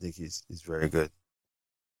he's very good.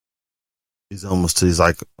 He's almost to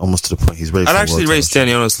the point. He's ready. I'd actually rate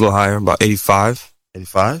Stanionis a little higher, about 85.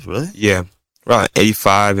 85, really? Yeah, right.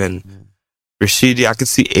 85, and Rashidi, I could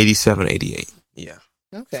see 87, 88. Yeah,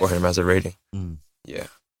 okay. For him as a rating. Yeah.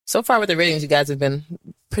 So far with the ratings, you guys have been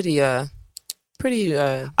pretty. I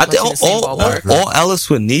think all Ellis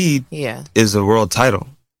would need is a world title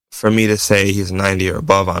for me to say he's 90 or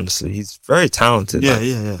above. Honestly, he's very talented.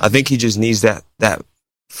 Yeah. I think he just needs that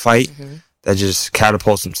fight that just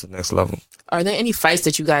catapults him to the next level. Are there any fights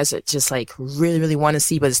that you guys just like really, really want to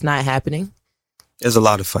see, but it's not happening? There's a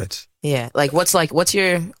lot of fights. Yeah, what's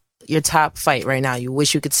your top fight right now? You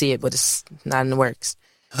wish you could see it, but it's not in the works.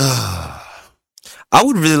 I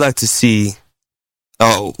would really like to see.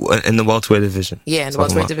 In the welterweight division. Yeah, in the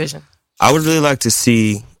welterweight division. I would really like to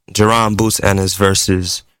see Jaron Boots Ennis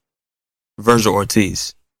versus Virgil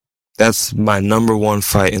Ortiz. That's my number one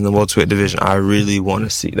fight in the welterweight division. I really want to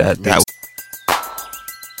see that.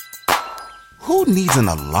 Who needs an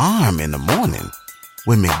alarm in the morning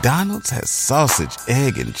when McDonald's has sausage,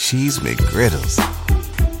 egg, and cheese McGriddles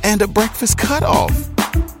and a breakfast cutoff?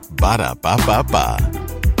 Ba-da-ba-ba-ba.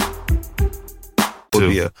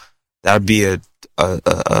 That'd be a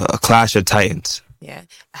clash of titans. Yeah,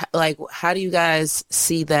 like how do you guys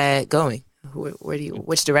see that going?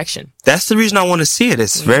 Which direction? That's the reason I want to see it.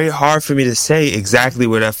 It's very hard for me to say exactly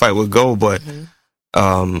where that fight would go, but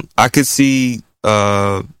I could see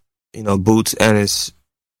Boots Ennis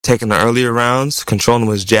taking the earlier rounds, controlling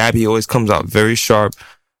his jab. He always comes out very sharp,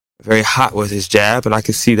 very hot with his jab, and I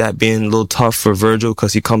could see that being a little tough for Virgil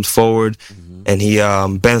because he comes forward and he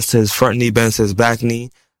bends to his front knee, bends to his back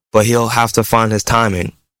knee. But he'll have to find his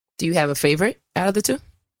timing. Do you have a favorite out of the two?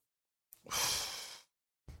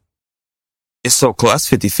 It's so close.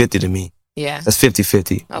 That's 50-50 to me. Yeah. That's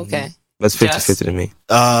 50-50. Okay. That's 50-50 to me.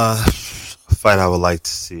 Fight I would like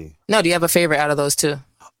to see. No, do you have a favorite out of those two?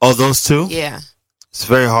 Oh, those two? Yeah. It's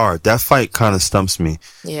very hard. That fight kind of stumps me.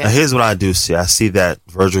 Yeah. Now, here's what I do see. I see that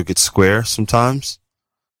Virgil gets square sometimes,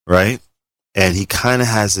 right? And he kind of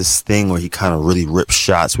has this thing where he kind of really rips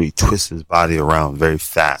shots where he twists his body around very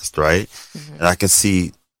fast, right? And I can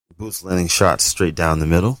see Boots landing shots straight down the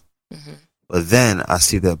middle. But then I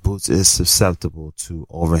see that Boots is susceptible to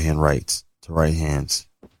overhand rights, to right hands.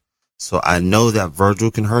 So I know that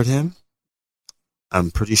Virgil can hurt him.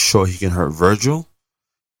 I'm pretty sure he can hurt Virgil.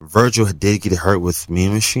 Virgil did get hurt with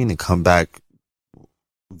Mean Machine and come back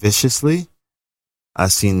viciously.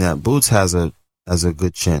 I've seen that Boots has a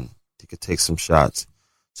good chin. He could take some shots.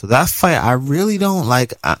 So that fight, I really don't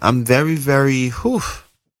like. I'm very, very.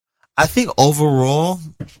 I think overall,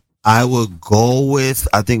 I would go with.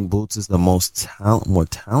 I think Boots is the more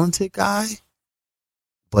talented guy,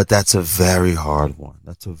 but that's a very hard one.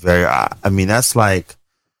 That's a very. That's like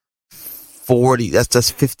 40. That's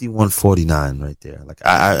 51-49 right there. Like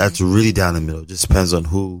that's really down the middle. It just depends on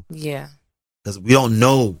who. Yeah. Because we don't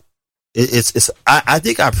know I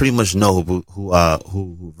think I pretty much know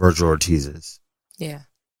who Virgil Ortiz is. Yeah.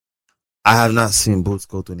 I have not seen Boots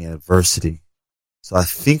go through any adversity, so I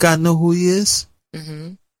think I know who he is,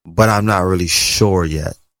 but I'm not really sure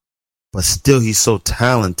yet. But still, he's so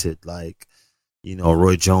talented, like, you know,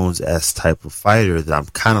 Roy Jones-esque type of fighter, that I'm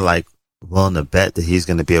kind of like willing to bet that he's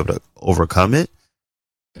going to be able to overcome it.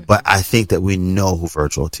 But I think that we know who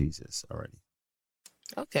Virgil Ortiz is already.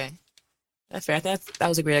 Okay. That's fair. That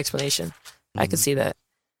was a great explanation. I can see that.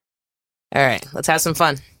 All right. Let's have some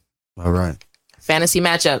fun. All right. Fantasy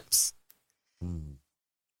matchups.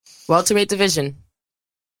 Welterweight division.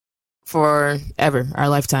 Forever, our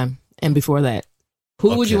lifetime. And before that.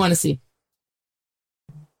 Who would you want to see?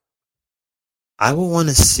 I would want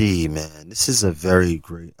to see, man. This is a very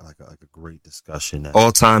great, like a great discussion.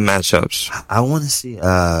 All-time matchups. I want to see.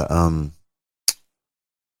 I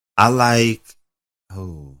like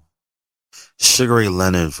Sugar Ray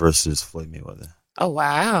Leonard versus Floyd Mayweather. Oh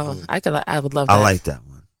wow! I would love that. I like that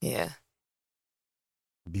one. Yeah.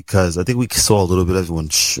 Because I think we saw a little bit of it when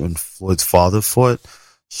Floyd's father fought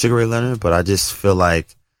Sugar Ray Leonard, but I just feel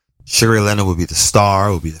like Sugar Ray Leonard would be the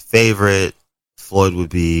star, would be the favorite. Floyd would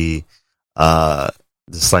be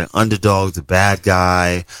just like underdog, the bad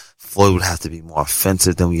guy. Floyd would have to be more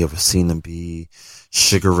offensive than we ever seen him be.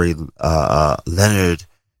 Sugar Ray Leonard,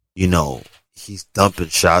 you know, he's dumping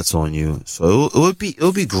shots on you. So it would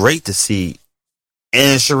be great to see.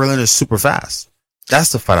 And Sugar Ray Leonard is super fast.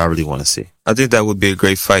 That's the fight I really want to see. I think that would be a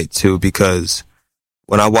great fight too, because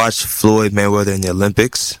when I watched Floyd Mayweather in the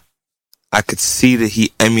Olympics, I could see that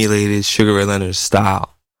he emulated Sugar Ray Leonard's style.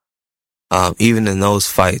 Even in those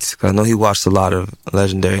fights, because I know he watched a lot of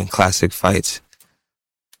legendary and classic fights.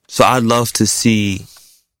 So I'd love to see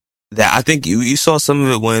that. I think you saw some of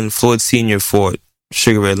it when Floyd Sr. fought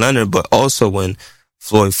Sugar Ray Leonard, but also when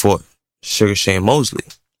Floyd fought Sugar Shane Mosley.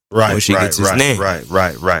 Right, where she gets his name. Right.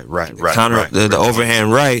 The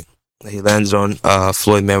overhand right, he lands on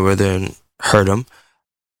Floyd Mayweather and hurt him.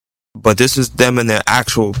 But this is them in their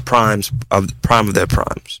actual prime of their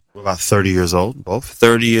primes. We're about 30 years old, both?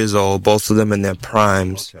 30 years old, both of them in their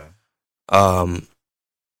primes. Okay.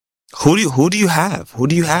 Who do you have? Who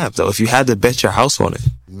do you have, though, if you had to bet your house on it?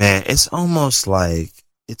 Man, it's almost like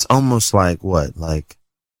what? Like,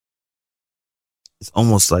 it's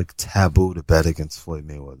almost like taboo to bet against Floyd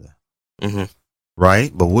Mayweather. Mm-hmm. Right?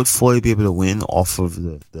 But would Floyd be able to win off of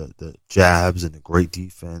the jabs and the great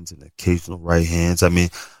defense and the occasional right hands? I mean,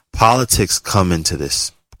 politics come into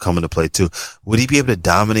play too. Would he be able to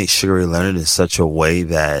dominate Sugar Ray Leonard in such a way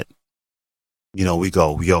that, you know, we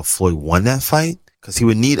go, Floyd won that fight? Because he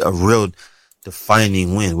would need a real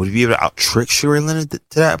defining win. Would he be able to out-trick Sugar Ray Leonard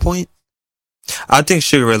to that point? I think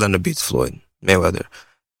Sugar Ray Leonard beats Floyd Mayweather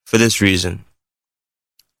for this reason.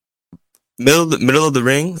 Middle of the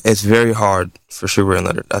ring, it's very hard for Sugar Ray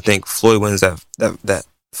Leonard. I think Floyd wins that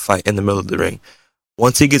fight in the middle of the ring.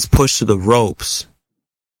 Once he gets pushed to the ropes,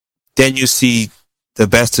 then you see the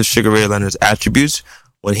best of Sugar Ray Leonard's attributes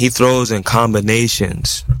when he throws in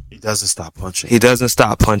combinations. He doesn't stop punching.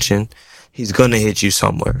 He's going to hit you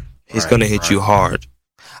somewhere. He's going to hit you hard.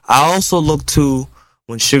 I also look to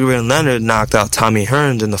when Sugar Ray Leonard knocked out Tommy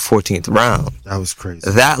Hearns in the 14th round. That was crazy.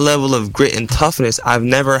 That level of grit and toughness, I've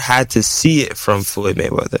never had to see it from Floyd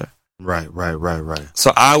Mayweather. Right.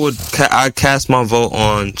 So I cast my vote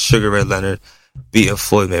on Sugar Ray Leonard beating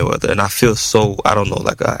Floyd Mayweather, and I feel so, I don't know,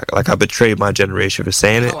 like I betrayed my generation for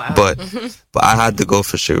saying it, but I had to go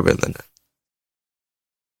for Sugar Ray Leonard.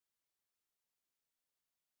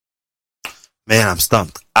 Man, I'm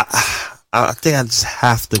stumped. I think I just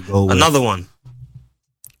have to go with another one.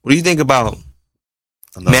 What do you think about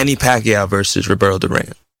Manny Pacquiao versus Roberto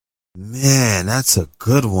Duran? Man, that's a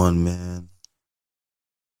good one, man.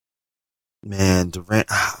 Man, Duran,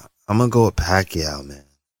 I'm going to go with Pacquiao, man.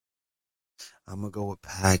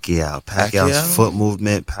 Pacquiao's foot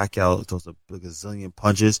movement. Pacquiao throws a gazillion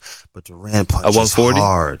punches, but Duran punches 140?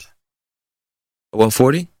 hard.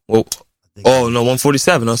 140? Well,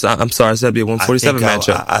 147. No, I'm sorry, I said it'd be a 147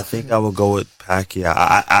 matchup. I think I will go with Pacquiao.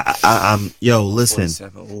 I'm listen.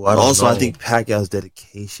 I think Pacquiao's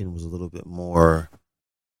dedication was a little bit more.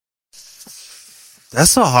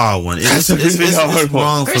 That's a hard one. It's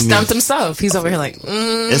wrong for me. Chris stumped himself. He's over here like,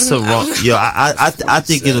 It's a wrong. Yo, I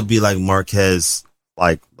think it'll be like Marquez,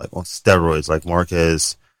 like on steroids, like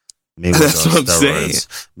Marquez Mayweather That's on what I'm steroids. saying.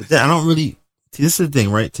 But then I don't really. See, this is the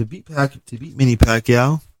thing, right? To beat Manny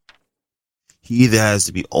Pacquiao, he either has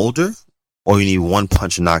to be older or you need one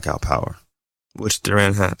punch knockout power, which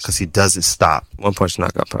Duran has because he doesn't stop. One punch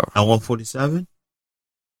knockout power at 147.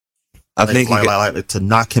 I think like to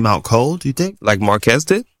knock him out cold. Do you think? Like Marquez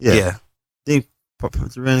did? Yeah. I think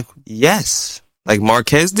Duran? Yes. Like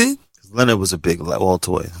Marquez did? Leonard was a big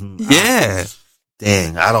welterweight. Yeah.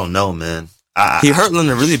 Dang, I don't know, man. He hurt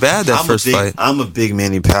Leonard really bad first fight. I'm a big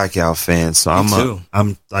Manny Pacquiao fan, so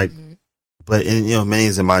I'm like, but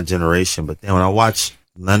Manny's in my generation. But then when I watch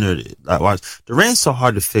Leonard, Duran's so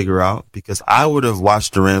hard to figure out because I would have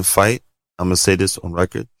watched Duran fight. I'm gonna say this on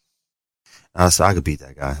record. And I said I could beat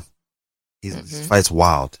that guy. His fight's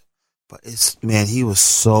wild, but he was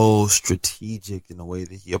so strategic in the way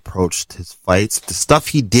that he approached his fights. The stuff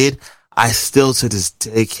he did, I still to this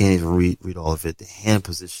day can't even read all of it. The hand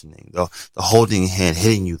positioning, the holding hand,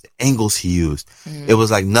 hitting you, the angles he used. It was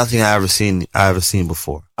like nothing I ever seen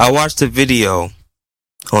before. I watched a video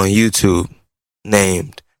on YouTube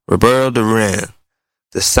named Roberto Duran,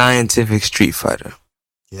 the Scientific Street Fighter.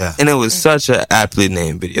 Yeah. And it was such an aptly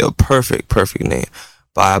named video. Perfect name.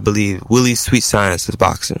 By, I believe, Willie Sweet Science is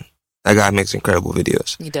boxing. That guy makes incredible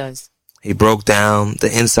videos. He does. He broke down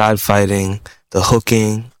the inside fighting, the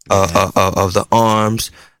hooking of the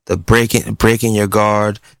arms, the breaking your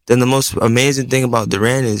guard. Then the most amazing thing about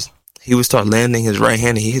Duran is he would start landing his right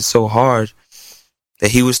hand and he hit so hard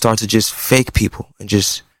that he would start to just fake people and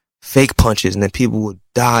just fake punches, and then people would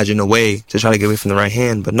dodge in a way to try to get away from the right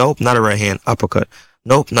hand. But nope, not a right hand uppercut.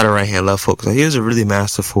 Nope, not a right hand left hook. So he was a really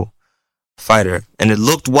masterful fighter, and it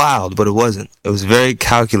looked wild, but it wasn't. It was very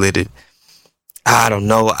calculated. I don't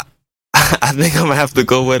know. I think I'm gonna have to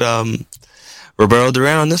go with Roberto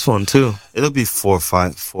Duran on this one too. It'll be 4 or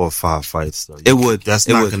 5 fights though. It would. That's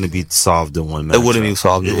not going to be solved in one match. It wouldn't be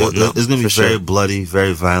solved in one. It's going to be very bloody,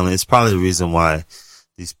 very violent. It's probably the reason why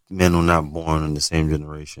these men were not born in the same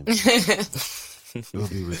generation. It would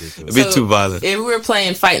be ridiculous. It'd be too violent. If we were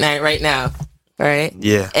playing Fight Night right now, all right?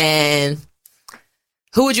 Yeah. And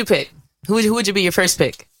who would you pick? Who would you be your first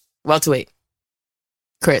pick? Welterweight.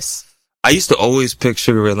 Chris. I used to always pick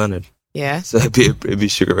Sugar Ray Leonard. Yeah. So it'd be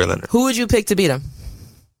Sugar Ray Leonard. Who would you pick to beat him?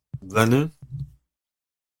 Leonard?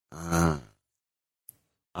 I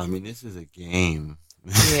mean, this is a game.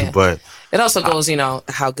 Yeah. But it also goes,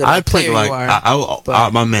 how good I a player pick like you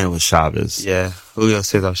are. my man was Chavez. Yeah, Julio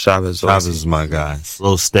Cesar Chavez. Chavez is my guy.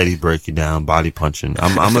 Slow, steady, break you down, body punching.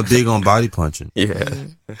 I'm a big on body punching. Yeah.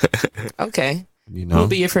 Okay. Who would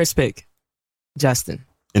be your first pick? Justin.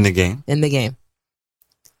 In the game? In the game.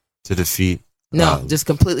 To defeat? No, just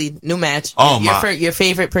completely new match. Oh, your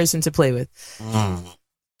favorite person to play with?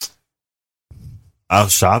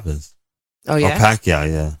 Chavez. Oh yeah. Or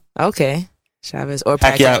Pacquiao, yeah. Okay. Chavez or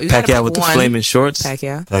Pacquiao. Pacquiao with the flaming shorts.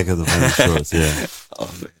 Pacquiao with the flaming shorts, yeah. Oh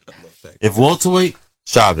man, I love Pacquiao. If welterweight,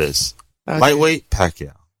 Chavez. Okay. Lightweight,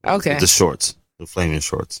 Pacquiao. Okay. With the shorts, the flaming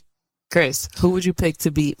shorts. Chris, who would you pick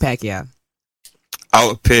to beat Pacquiao? I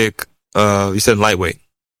would pick. You said lightweight.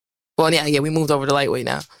 Well, yeah, we moved over to lightweight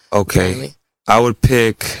now. Okay. Finally. I would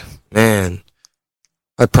pick,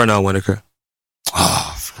 Pernell Whitaker.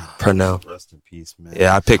 Oh, Pernell. Rest in peace, man.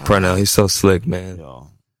 Yeah, I picked Pernell. He's so slick, man. Yo.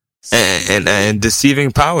 And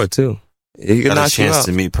deceiving power too. He got a knock you chance out.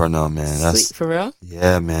 to meet Pernell, man. Sweet, for real?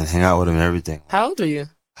 Yeah, man. Hang out with him and everything. How old are you?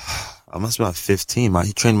 I must be about 15.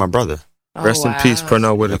 He trained my brother. Oh, Rest in peace,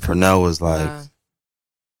 Pernell Whitaker. Pernell was like,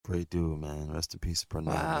 great dude, man. Rest in peace,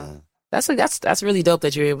 Pernell, man. That's really dope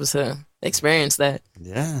that you're able to experience that.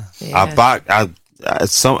 Yeah.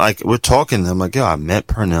 We're talking. I'm like, yo, I met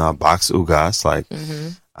Pernell. I boxed Ugas. Like,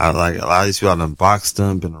 I like a lot of these people. I've boxed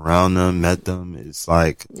them, been around them, met them. It's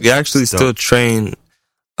like we actually still train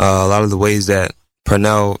a lot of the ways that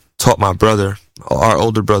Pernell taught my brother, our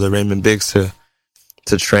older brother Raymond Biggs, to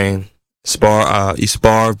train. Spar. You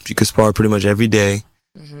can spar pretty much every day,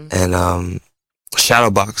 and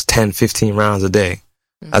shadow box 10, 15 rounds a day.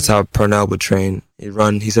 That's how Pernell would train.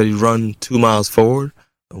 He said he'd run 2 miles forward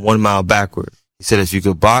and 1 mile backward. He said if you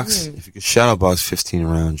could box, if you could shadow box 15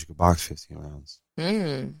 rounds, you could box 15 rounds.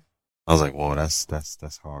 I was like, whoa, that's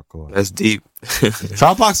hardcore. That's deep.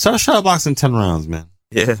 Try shadow boxing 10 rounds, man.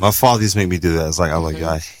 Yeah. My father used to make me do that. It's like, I was like, yo,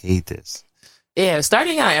 I hate this. Yeah,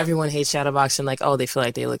 starting out, everyone hates shadowboxing. Like, oh, they feel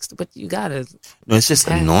like they look, but you gotta. No, it's just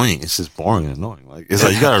annoying. It's just boring and annoying. Like, it's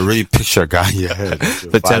like you gotta really picture a guy in your head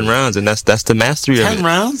for 10 rounds, and that's the mastery of it. 10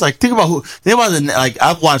 rounds? Like, think about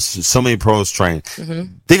I've watched so many pros train.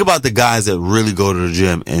 Think about the guys that really go to the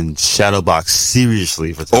gym and shadowbox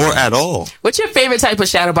seriously for 10 rounds. At all. What's your favorite type of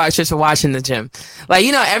shadowboxers to watch in the gym? Like,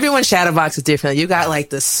 everyone's shadowbox is different. You got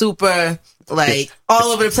like the super. Like all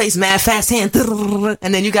over the place, mad fast hand,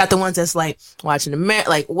 and then you got the ones that's like watching the mirror.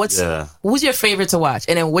 Like, who's your favorite to watch,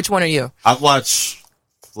 and then which one are you? I've watched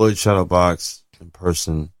Floyd shadowbox in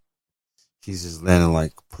person. He's just landing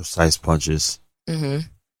like precise punches. I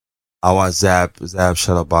watched Zab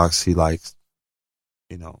shadowbox. He likes,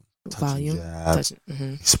 volume.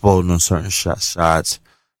 Exploding on certain shots.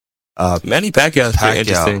 Manny Pacquiao's pretty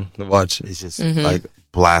interesting to watch. It's just like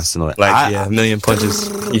blasting away. A million punches.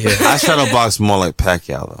 Yeah. I shadow box more like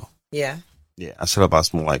Pacquiao though. Yeah. Yeah, I shadow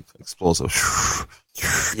box more like explosive.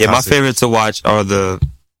 Yeah, my favorite to watch are the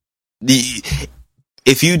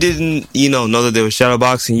if you didn't, know that they were shadow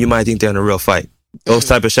boxing, you might think they're in a real fight. Those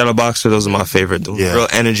type of shadow boxers, those are my favorite. Real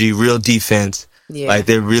energy, real defense. Yeah. Like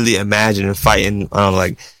they're really imagining fighting.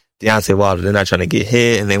 Like Deontay Wilder, they're not trying to get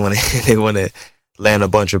hit, and they want to land a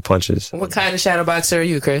bunch of punches. What kind of shadow boxer are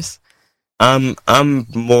you, Chris? I'm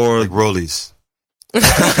more like Rollies.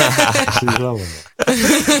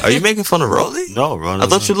 Are you making fun of Rolly? No, Rolly. I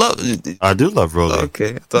thought you loved. I do love Rolly.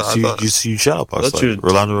 Okay, you shadow box like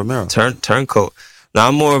Rolando Romero. Turncoat. Now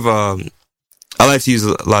I'm more of I like to use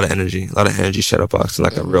a lot of energy shadow boxing,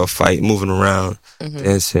 like a real fight, moving around,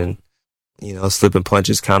 dancing, slipping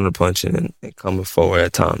punches, counter punching, and coming forward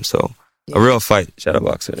at times. So a real fight shadow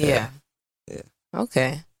boxer. Yeah.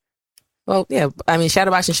 Okay. Well, yeah. I mean,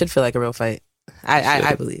 shadow boxing should feel like a real fight.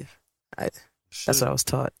 I believe. That's what I was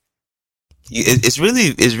taught. It's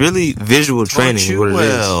really visual training.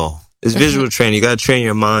 It's visual training. You got to train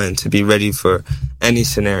your mind to be ready for any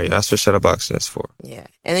scenario. That's what shadow boxing is for. Yeah,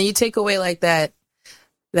 and then you take away like that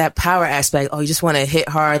power aspect. Oh, you just want to hit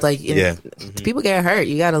hard. Like people get hurt.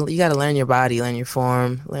 You gotta learn your body, learn your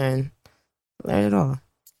form, learn it all.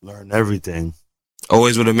 Learn everything.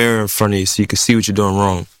 Always with a mirror in front of you so you can see what you're doing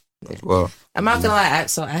wrong as well. I'm not gonna lie.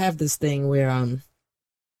 So I have this thing where I'm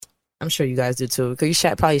sure you guys do too, because you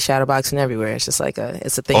probably shadow boxing everywhere. It's just like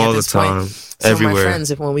it's a thing all at this the time, point. Some everywhere. of my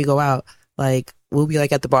friends, when we go out, like we'll be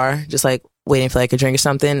like at the bar, just like waiting for like a drink or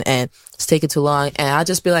something, and it's taking too long, and I'll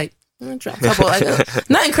just be like, drop a couple, like,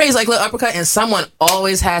 nothing crazy, like little uppercut, and someone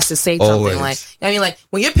always has to say something. Like, I mean, like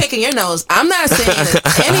when you're picking your nose, I'm not saying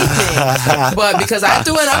anything, but because I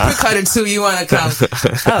threw an uppercut or two, you want to come?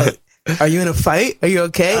 Oh, are you in a fight? Are you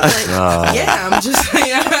okay? Like, yeah, I'm just. You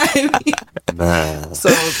know what I mean? Man. So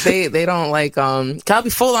they don't like I'll be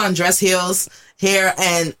full on dress heels, hair,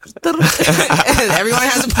 and everyone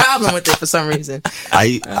has a problem with it for some reason.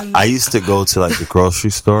 I used to go to like the grocery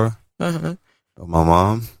store with my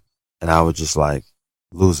mom, and I would just like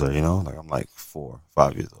loser, like I'm like 4 or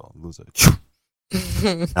 5 years old, loser.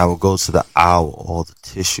 I would go to the aisle, all the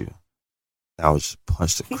tissue. I would just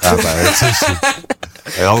punch the crap out of the tissue.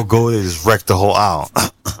 Like, I would go in and just wreck the whole aisle.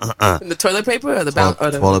 The toilet paper or the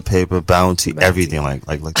toilet paper, bounty, everything, like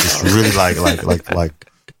just really like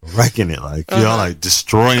wrecking it, like like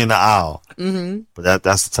destroying the aisle. But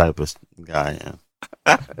that's the type of guy I am.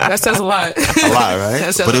 That says a lot. A lot,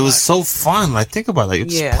 right? But it was so fun. Like think about it, you're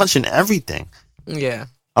just punching everything. Yeah,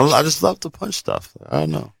 I just love to punch stuff. I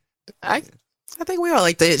don't know. I think we all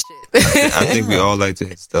like to hit shit. I think we all like to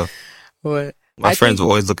hit stuff. What? My friends will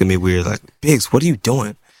always look at me weird, like, Biggs, what are you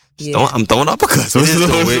doing? I'm throwing uppercuts. It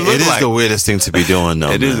is the weirdest thing to be doing,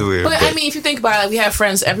 though. It is weird. But I mean, if you think about it, like, we have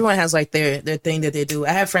friends. Everyone has like their thing that they do.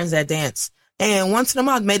 I have friends that dance, and once in a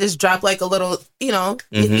month, may just drop like a little. You have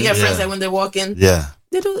friends that when they're walking, they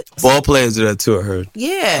do it. Ball players do that too. I heard.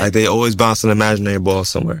 Yeah, like they always bounce an imaginary ball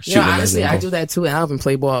somewhere. Honestly, I do that too, and I don't even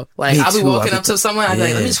play ball. Like I'll be walking up to someone, I'll be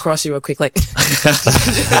like, let me just cross you real quick, like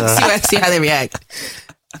see how they react.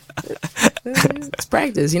 It's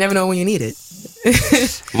practice. You never know when you need it.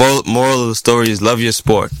 Moral of the story is love your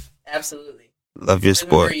sport. Absolutely. Love your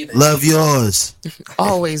sport. Love yours.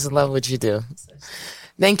 Always love what you do.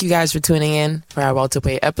 Thank you guys for tuning in for our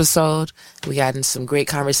welterweight episode. We got in some great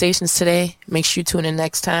conversations today. Make sure you tune in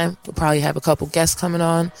next time. We'll probably have a couple guests coming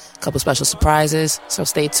on, a couple special surprises. So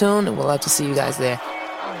stay tuned, and we'll love to see you guys there.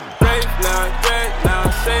 Great now,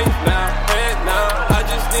 safe now, head now. I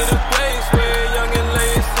just need a place where young and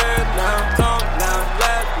ladies head now. Talk now,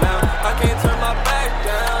 laugh now. I can't turn my back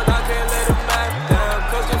down. I can't let it back down.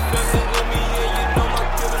 Cause you're feeling with me and you know my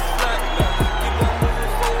kid is slack now. Keep on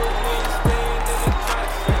moving forward when you're staying in the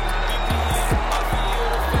tracks now. BPE, my feel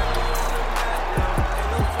the family on the map now.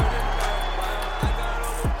 Ain't no turning back now. I got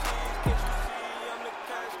all the keys, can't you see I'm the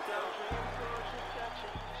cash cow.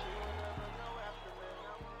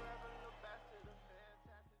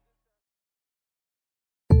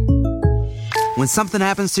 When something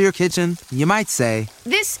happens to your kitchen, you might say,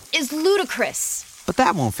 "This is ludicrous." But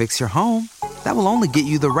that won't fix your home. That will only get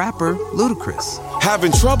you the rapper, Ludacris.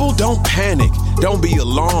 Having trouble? Don't panic. Don't be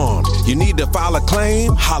alarmed. You need to file a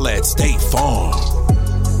claim? Holla at State Farm.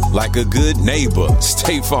 Like a good neighbor,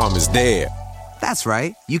 State Farm is there. That's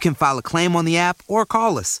right. You can file a claim on the app or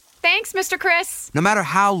call us. Thanks, Mr. Chris. No matter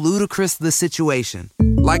how ludicrous the situation,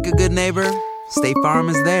 like a good neighbor, State Farm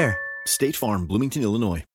is there. State Farm, Bloomington, Illinois.